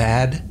from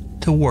bad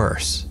to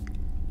worse.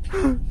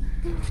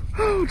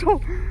 我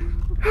操！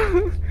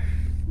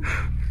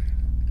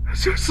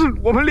是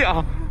我们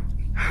俩，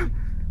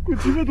我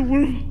鸡巴犊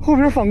子，后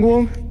边反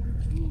光，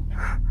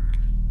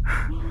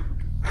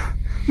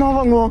哪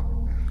反光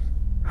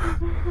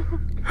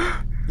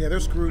 ？Yeah, they're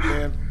screwed,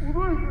 man.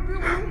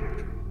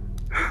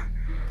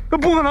 那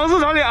不可能是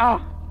咱俩。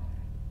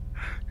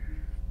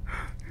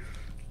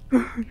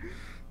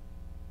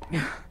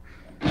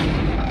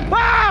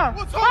啊！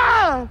我操！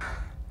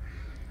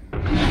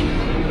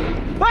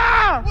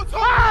啊！我操！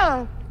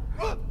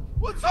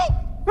我操！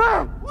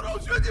啊！我老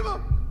学你们！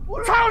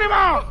 我操你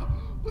妈！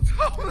我操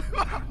你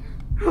妈！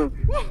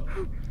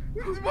你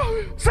妈！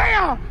谁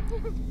呀？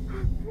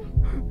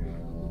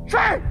谁？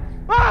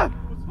啊！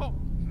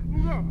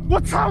我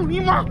操你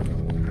妈！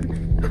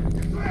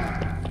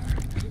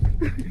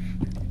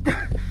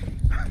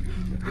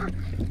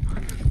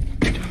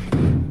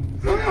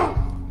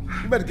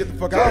 You better get the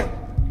fuck out!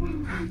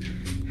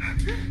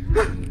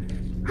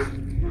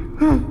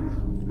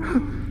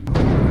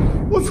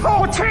 我操！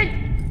我去！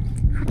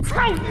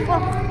操你妈！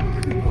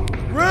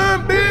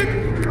 Run, bitch!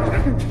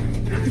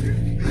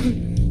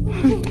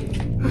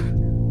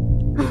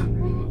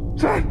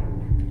 谁？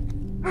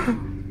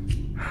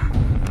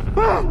啊！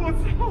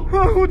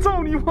我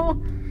操你妈！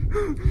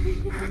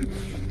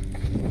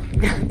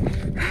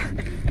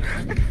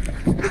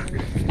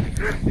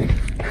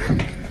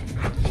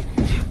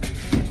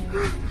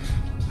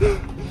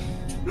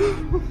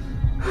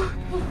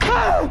啊！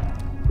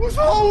我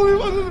操你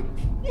妈！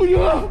不行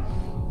了！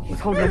我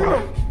操你妈！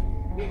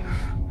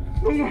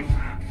龙哥。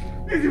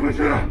 别鸡巴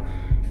去了！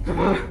怎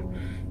么？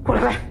过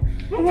来！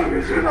我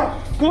没事呢，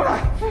过来！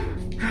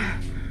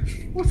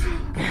我操！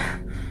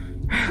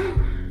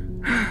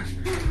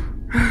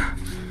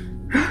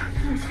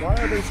 Why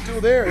are they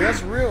still there?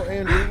 That's real,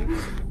 Andy.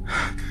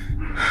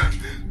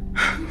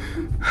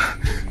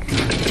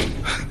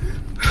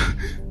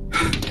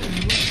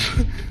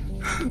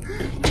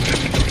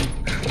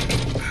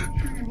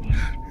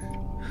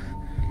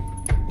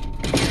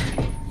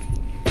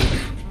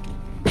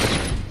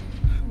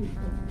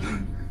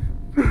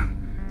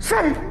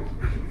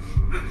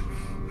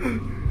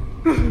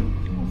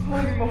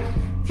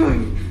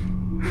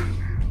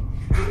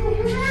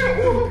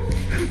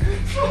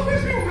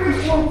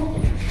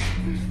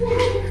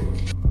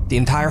 The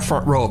entire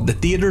front row of the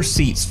theater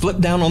seats flip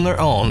down on their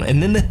own,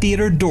 and then the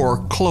theater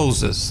door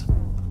closes.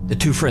 The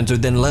two friends are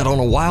then led on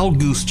a wild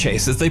goose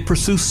chase as they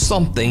pursue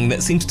something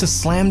that seems to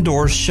slam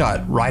doors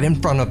shut right in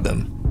front of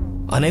them.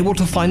 Unable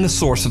to find the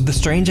source of the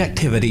strange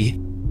activity,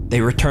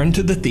 they return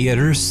to the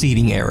theater's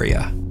seating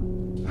area.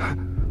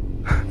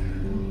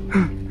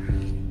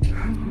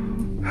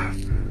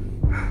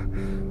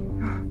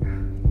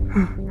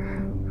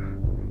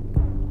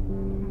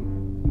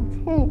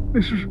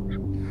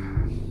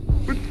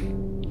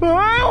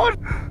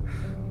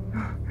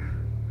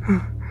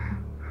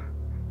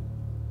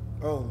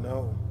 Oh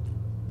no.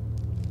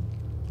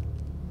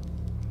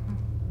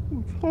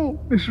 我操！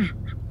那是，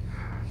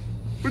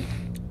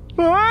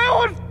哎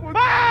我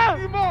啊！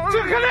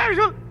这开电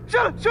视，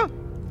行，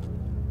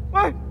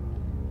哎，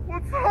我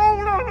操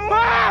了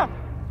啊！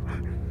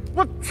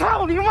我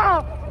操你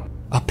妈！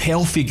 A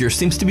pale figure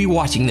seems to be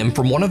watching them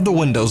from one of the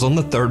windows on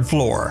the third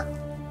floor.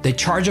 They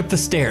charge up the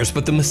stairs,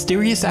 but the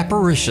mysterious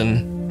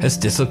apparition has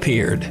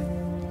disappeared.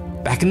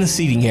 Back in the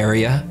seating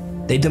area,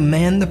 they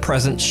demand the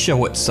presence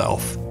show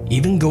itself,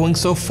 even going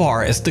so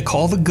far as to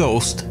call the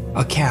ghost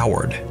a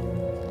coward.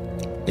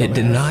 It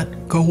did not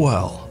go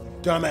well.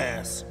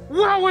 Dumbass.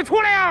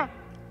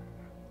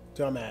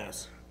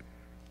 Dumbass.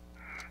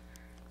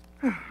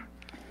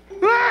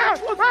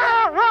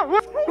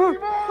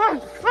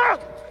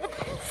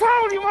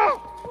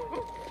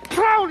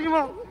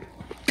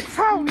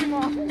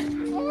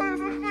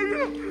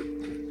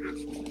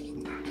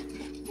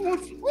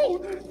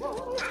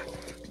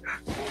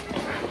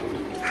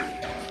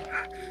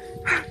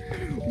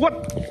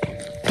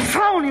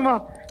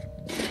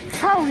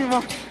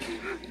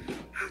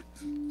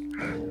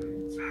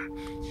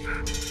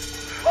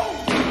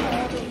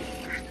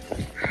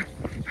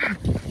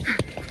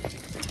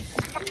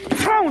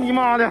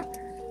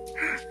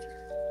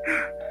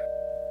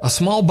 A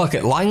small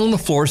bucket lying on the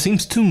floor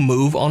seems to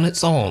move on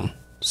its own.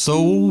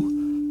 So,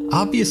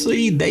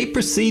 obviously, they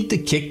proceed to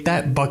kick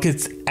that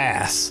bucket's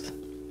ass.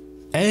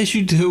 As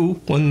you do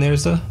when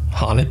there's a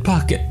haunted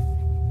bucket.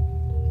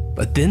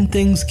 But then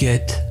things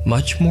get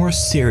much more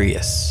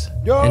serious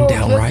and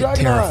downright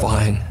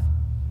terrifying.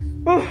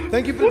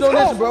 Thank you for the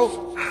donation, bro.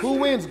 Who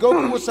wins,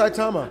 Goku or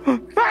Saitama?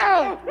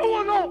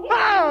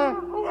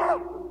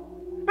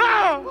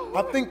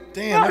 I think,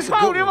 damn, that's a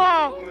good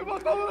one.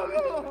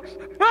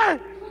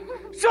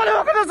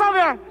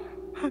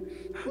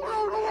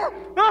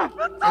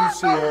 Let me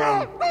see.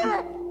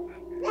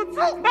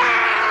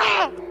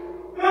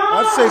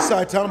 I'd say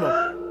Saitama.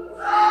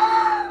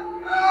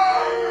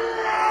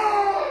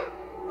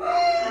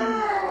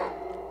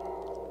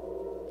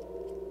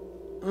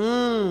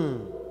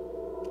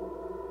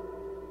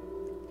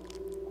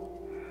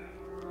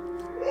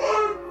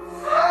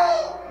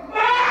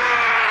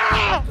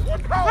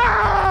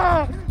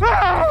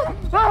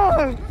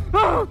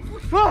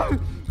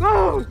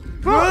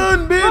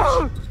 Run,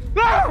 bitch!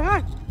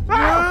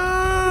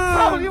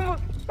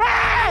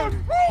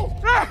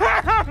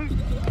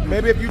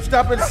 Maybe if you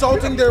stop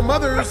insulting their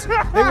mothers,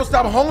 they will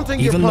stop haunting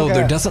your Even punk though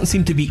there ass. doesn't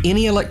seem to be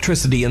any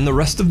electricity in the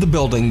rest of the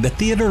building, the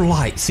theater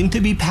lights seem to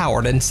be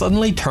powered and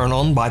suddenly turn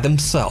on by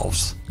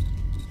themselves.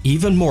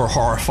 Even more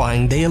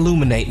horrifying, they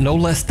illuminate no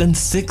less than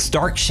 6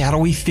 dark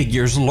shadowy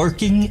figures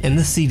lurking in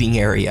the seating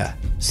area,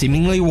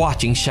 seemingly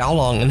watching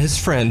Xiaolong and his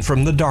friend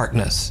from the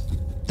darkness.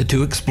 The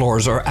two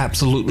explorers are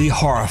absolutely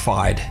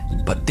horrified,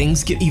 but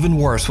things get even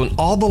worse when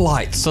all the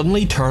lights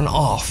suddenly turn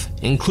off,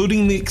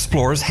 including the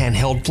explorers'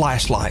 handheld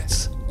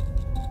flashlights.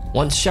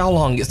 Once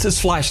Xiaolong gets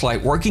his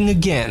flashlight working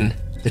again,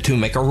 the two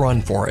make a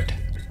run for it.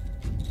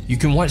 You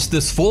can watch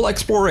this full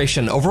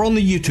exploration over on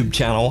the YouTube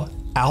channel,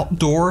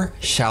 Outdoor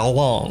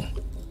Xiaolong.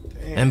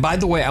 And by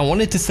the way, I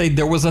wanted to say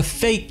there was a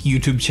fake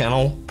YouTube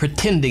channel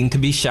pretending to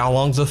be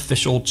Xiaolong's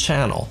official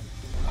channel.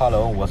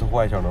 Hello， 我是户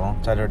外小龙，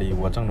在这里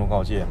我郑重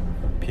告诫，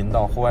频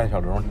道户外小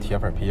龙铁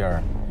粉皮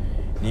儿，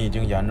你已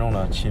经严重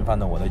了侵犯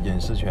了我的隐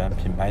私权、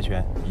品牌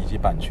权以及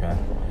版权，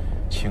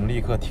请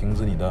立刻停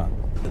止你的。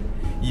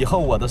以后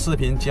我的视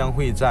频将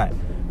会在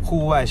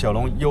户外小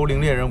龙幽灵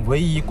猎人唯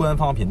一官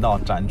方频道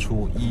展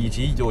出，以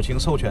及友情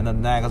授权的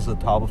Next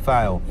Top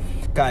File。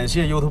感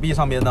谢 YouTube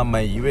上面的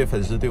每一位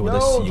粉丝对我的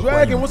喜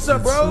欢与支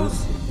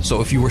持。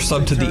 So if you were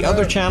subbed to the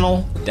other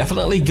channel,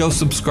 definitely go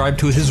subscribe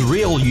to his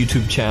real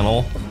YouTube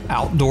channel,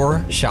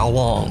 Outdoor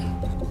Xiaolong.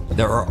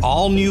 There are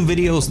all new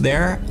videos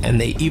there, and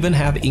they even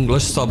have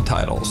English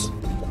subtitles.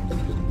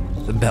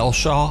 The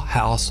Belshaw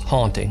House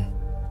Haunting.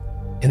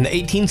 In the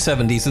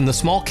 1870s, in the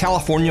small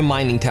California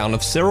mining town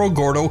of Cerro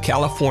Gordo,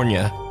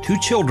 California, 2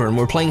 children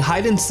were playing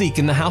hide and seek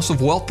in the house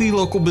of wealthy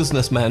local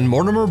businessman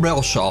Mortimer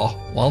Belshaw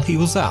while he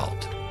was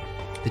out.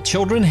 The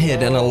children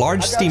hid in a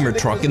large steamer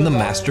trunk in the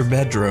master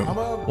bedroom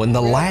when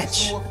the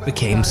latch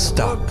became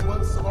stuck,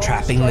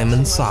 trapping them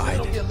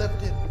inside.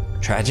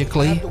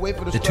 Tragically,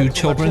 the 2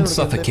 children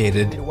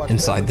suffocated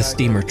inside the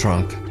steamer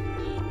trunk.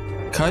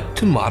 Cut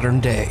to modern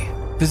day.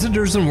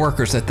 Visitors and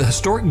workers at the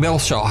historic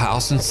Belshaw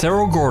house in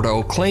Cerro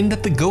Gordo claim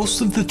that the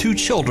ghosts of the 2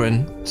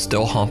 children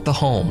still haunt the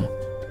home.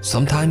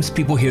 Sometimes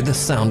people hear the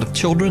sound of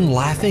children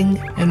laughing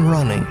and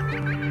running,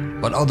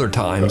 but other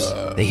times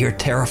they hear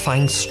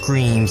terrifying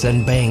screams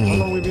and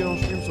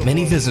banging.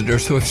 Many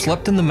visitors who have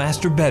slept in the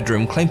master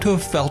bedroom claim to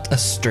have felt a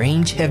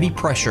strange heavy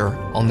pressure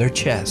on their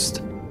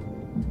chest.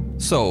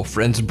 So,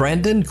 friends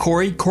Brandon,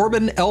 Corey,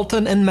 Corbin,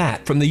 Elton, and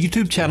Matt from the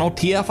YouTube channel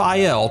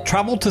TFIL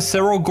traveled to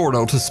Cerro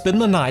Gordo to spend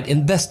the night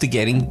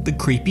investigating the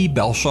creepy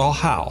Belshaw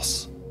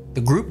house.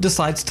 The group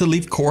decides to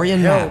leave Corey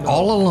and Matt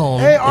all alone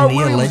in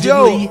the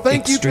allegedly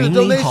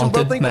extremely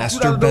haunted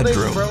master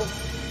bedroom.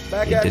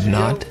 It did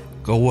not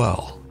go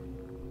well.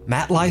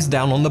 Matt lies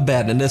down on the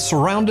bed and is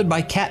surrounded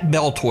by cat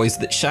bell toys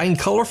that shine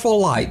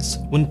colorful lights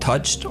when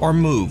touched or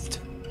moved.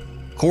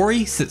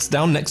 Corey sits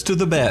down next to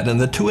the bed and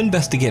the 2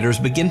 investigators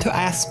begin to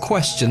ask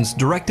questions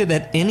directed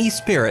at any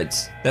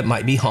spirits that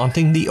might be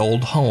haunting the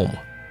old home.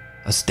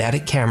 A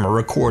static camera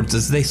records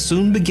as they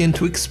soon begin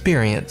to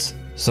experience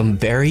some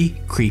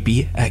very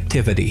creepy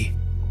activity.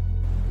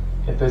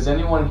 If there's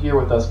anyone here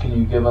with us, can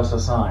you give us a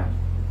sign?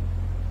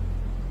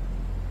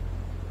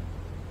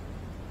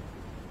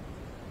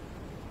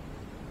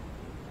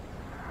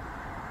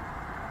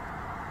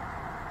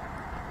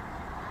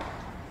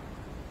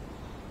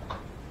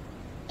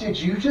 Did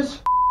you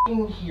just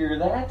f***ing hear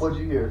that? What'd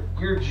you hear?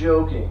 You're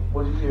joking.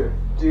 What'd you hear?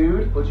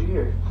 Dude, what'd you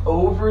hear?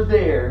 Over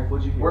there,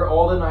 what'd you hear? Where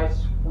all the nights,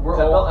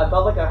 I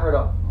felt like I heard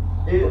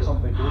or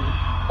something, dude.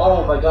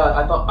 Oh my god,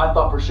 I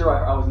thought for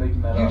sure I was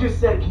making that up. You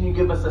just said, can you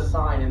give us a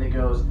sign? And it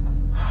goes,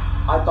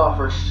 I thought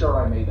for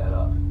sure I made that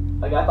up.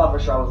 Like, I thought for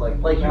sure I was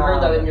like you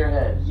heard that in your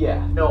head?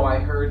 Yeah. No, I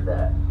heard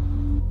that.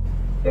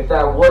 If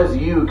that was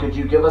you, could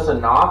you give us a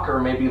knock or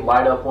maybe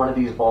light up one of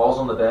these balls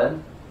on the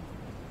bed?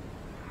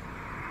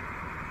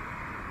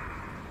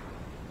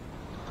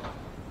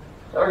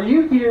 Are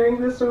you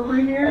hearing this over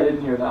here? I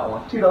didn't hear that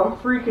one. Dude, I'm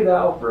freaking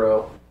out,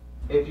 bro.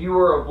 If you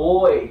were a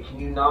boy, can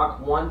you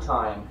knock 1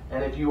 time?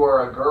 And if you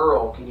are a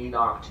girl, can you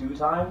knock 2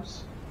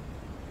 times?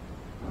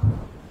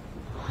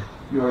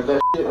 You heard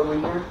that shit over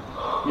here?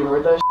 You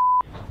heard that shit?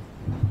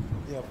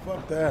 Yeah,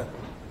 fuck that.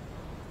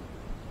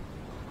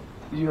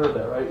 You heard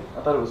that, right?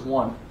 I thought it was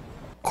 1.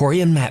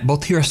 Corey and Matt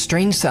both hear a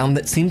strange sound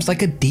that seems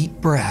like a deep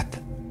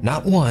breath.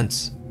 Not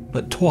once,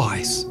 but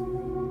twice.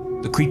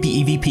 The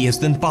creepy EVP is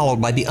then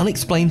followed by the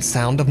unexplained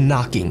sound of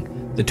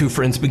knocking. The two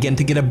friends begin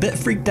to get a bit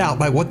freaked out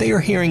by what they are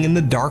hearing in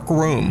the dark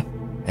room.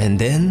 And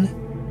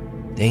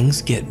then,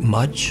 things get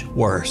much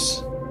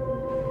worse.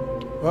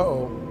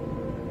 Uh-oh.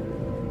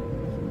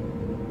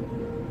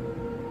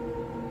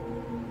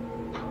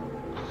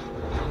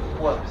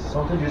 What?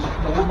 Something just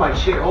pulled my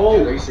chair. Oh!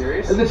 Dude, are you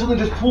serious? And then something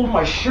just pulled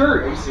my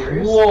shirt. Are you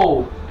serious?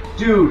 Whoa!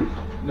 Dude,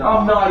 no.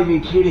 I'm not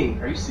even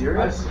kidding. Are you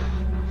serious?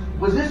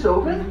 Was this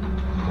open?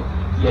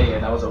 Yeah,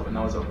 that was open,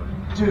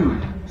 Dude,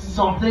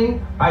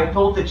 I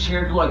felt the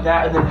chair go like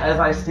that, and then as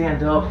I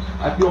stand up,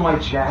 I feel my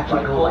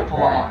jacket go like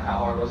that. How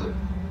hard was it?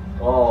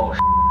 Oh,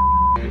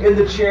 and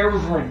the chair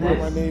was like this.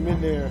 Put my name in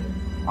there.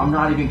 I'm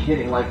not even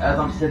kidding, like as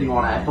I'm sitting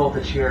on it, I felt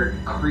the chair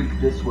creak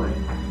this way.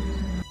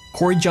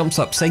 Corey jumps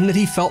up saying that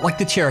he felt like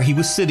the chair he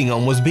was sitting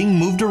on was being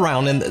moved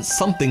around and that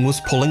something was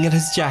pulling at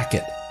his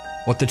jacket.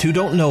 What the two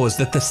don't know is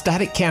that the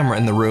static camera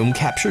in the room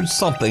captured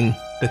something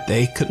that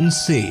they couldn't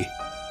see.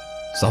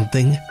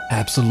 Something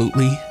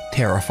absolutely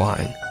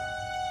terrifying.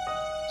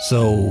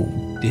 So,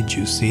 did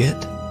you see it?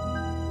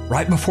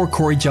 Right before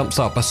Corey jumps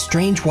up, a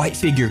strange white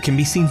figure can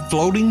be seen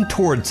floating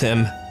towards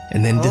him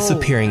and then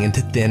disappearing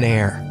into thin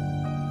air.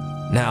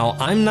 Now,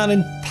 I'm not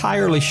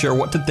entirely sure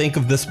what to think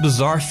of this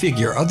bizarre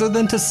figure other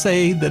than to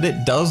say that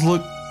it does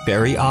look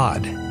very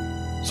odd.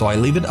 So I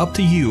leave it up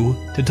to you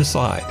to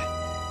decide.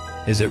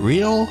 Is it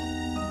real?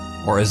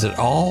 Or is it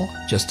all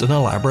just an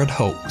elaborate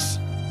hoax?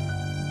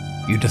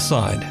 You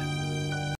decide.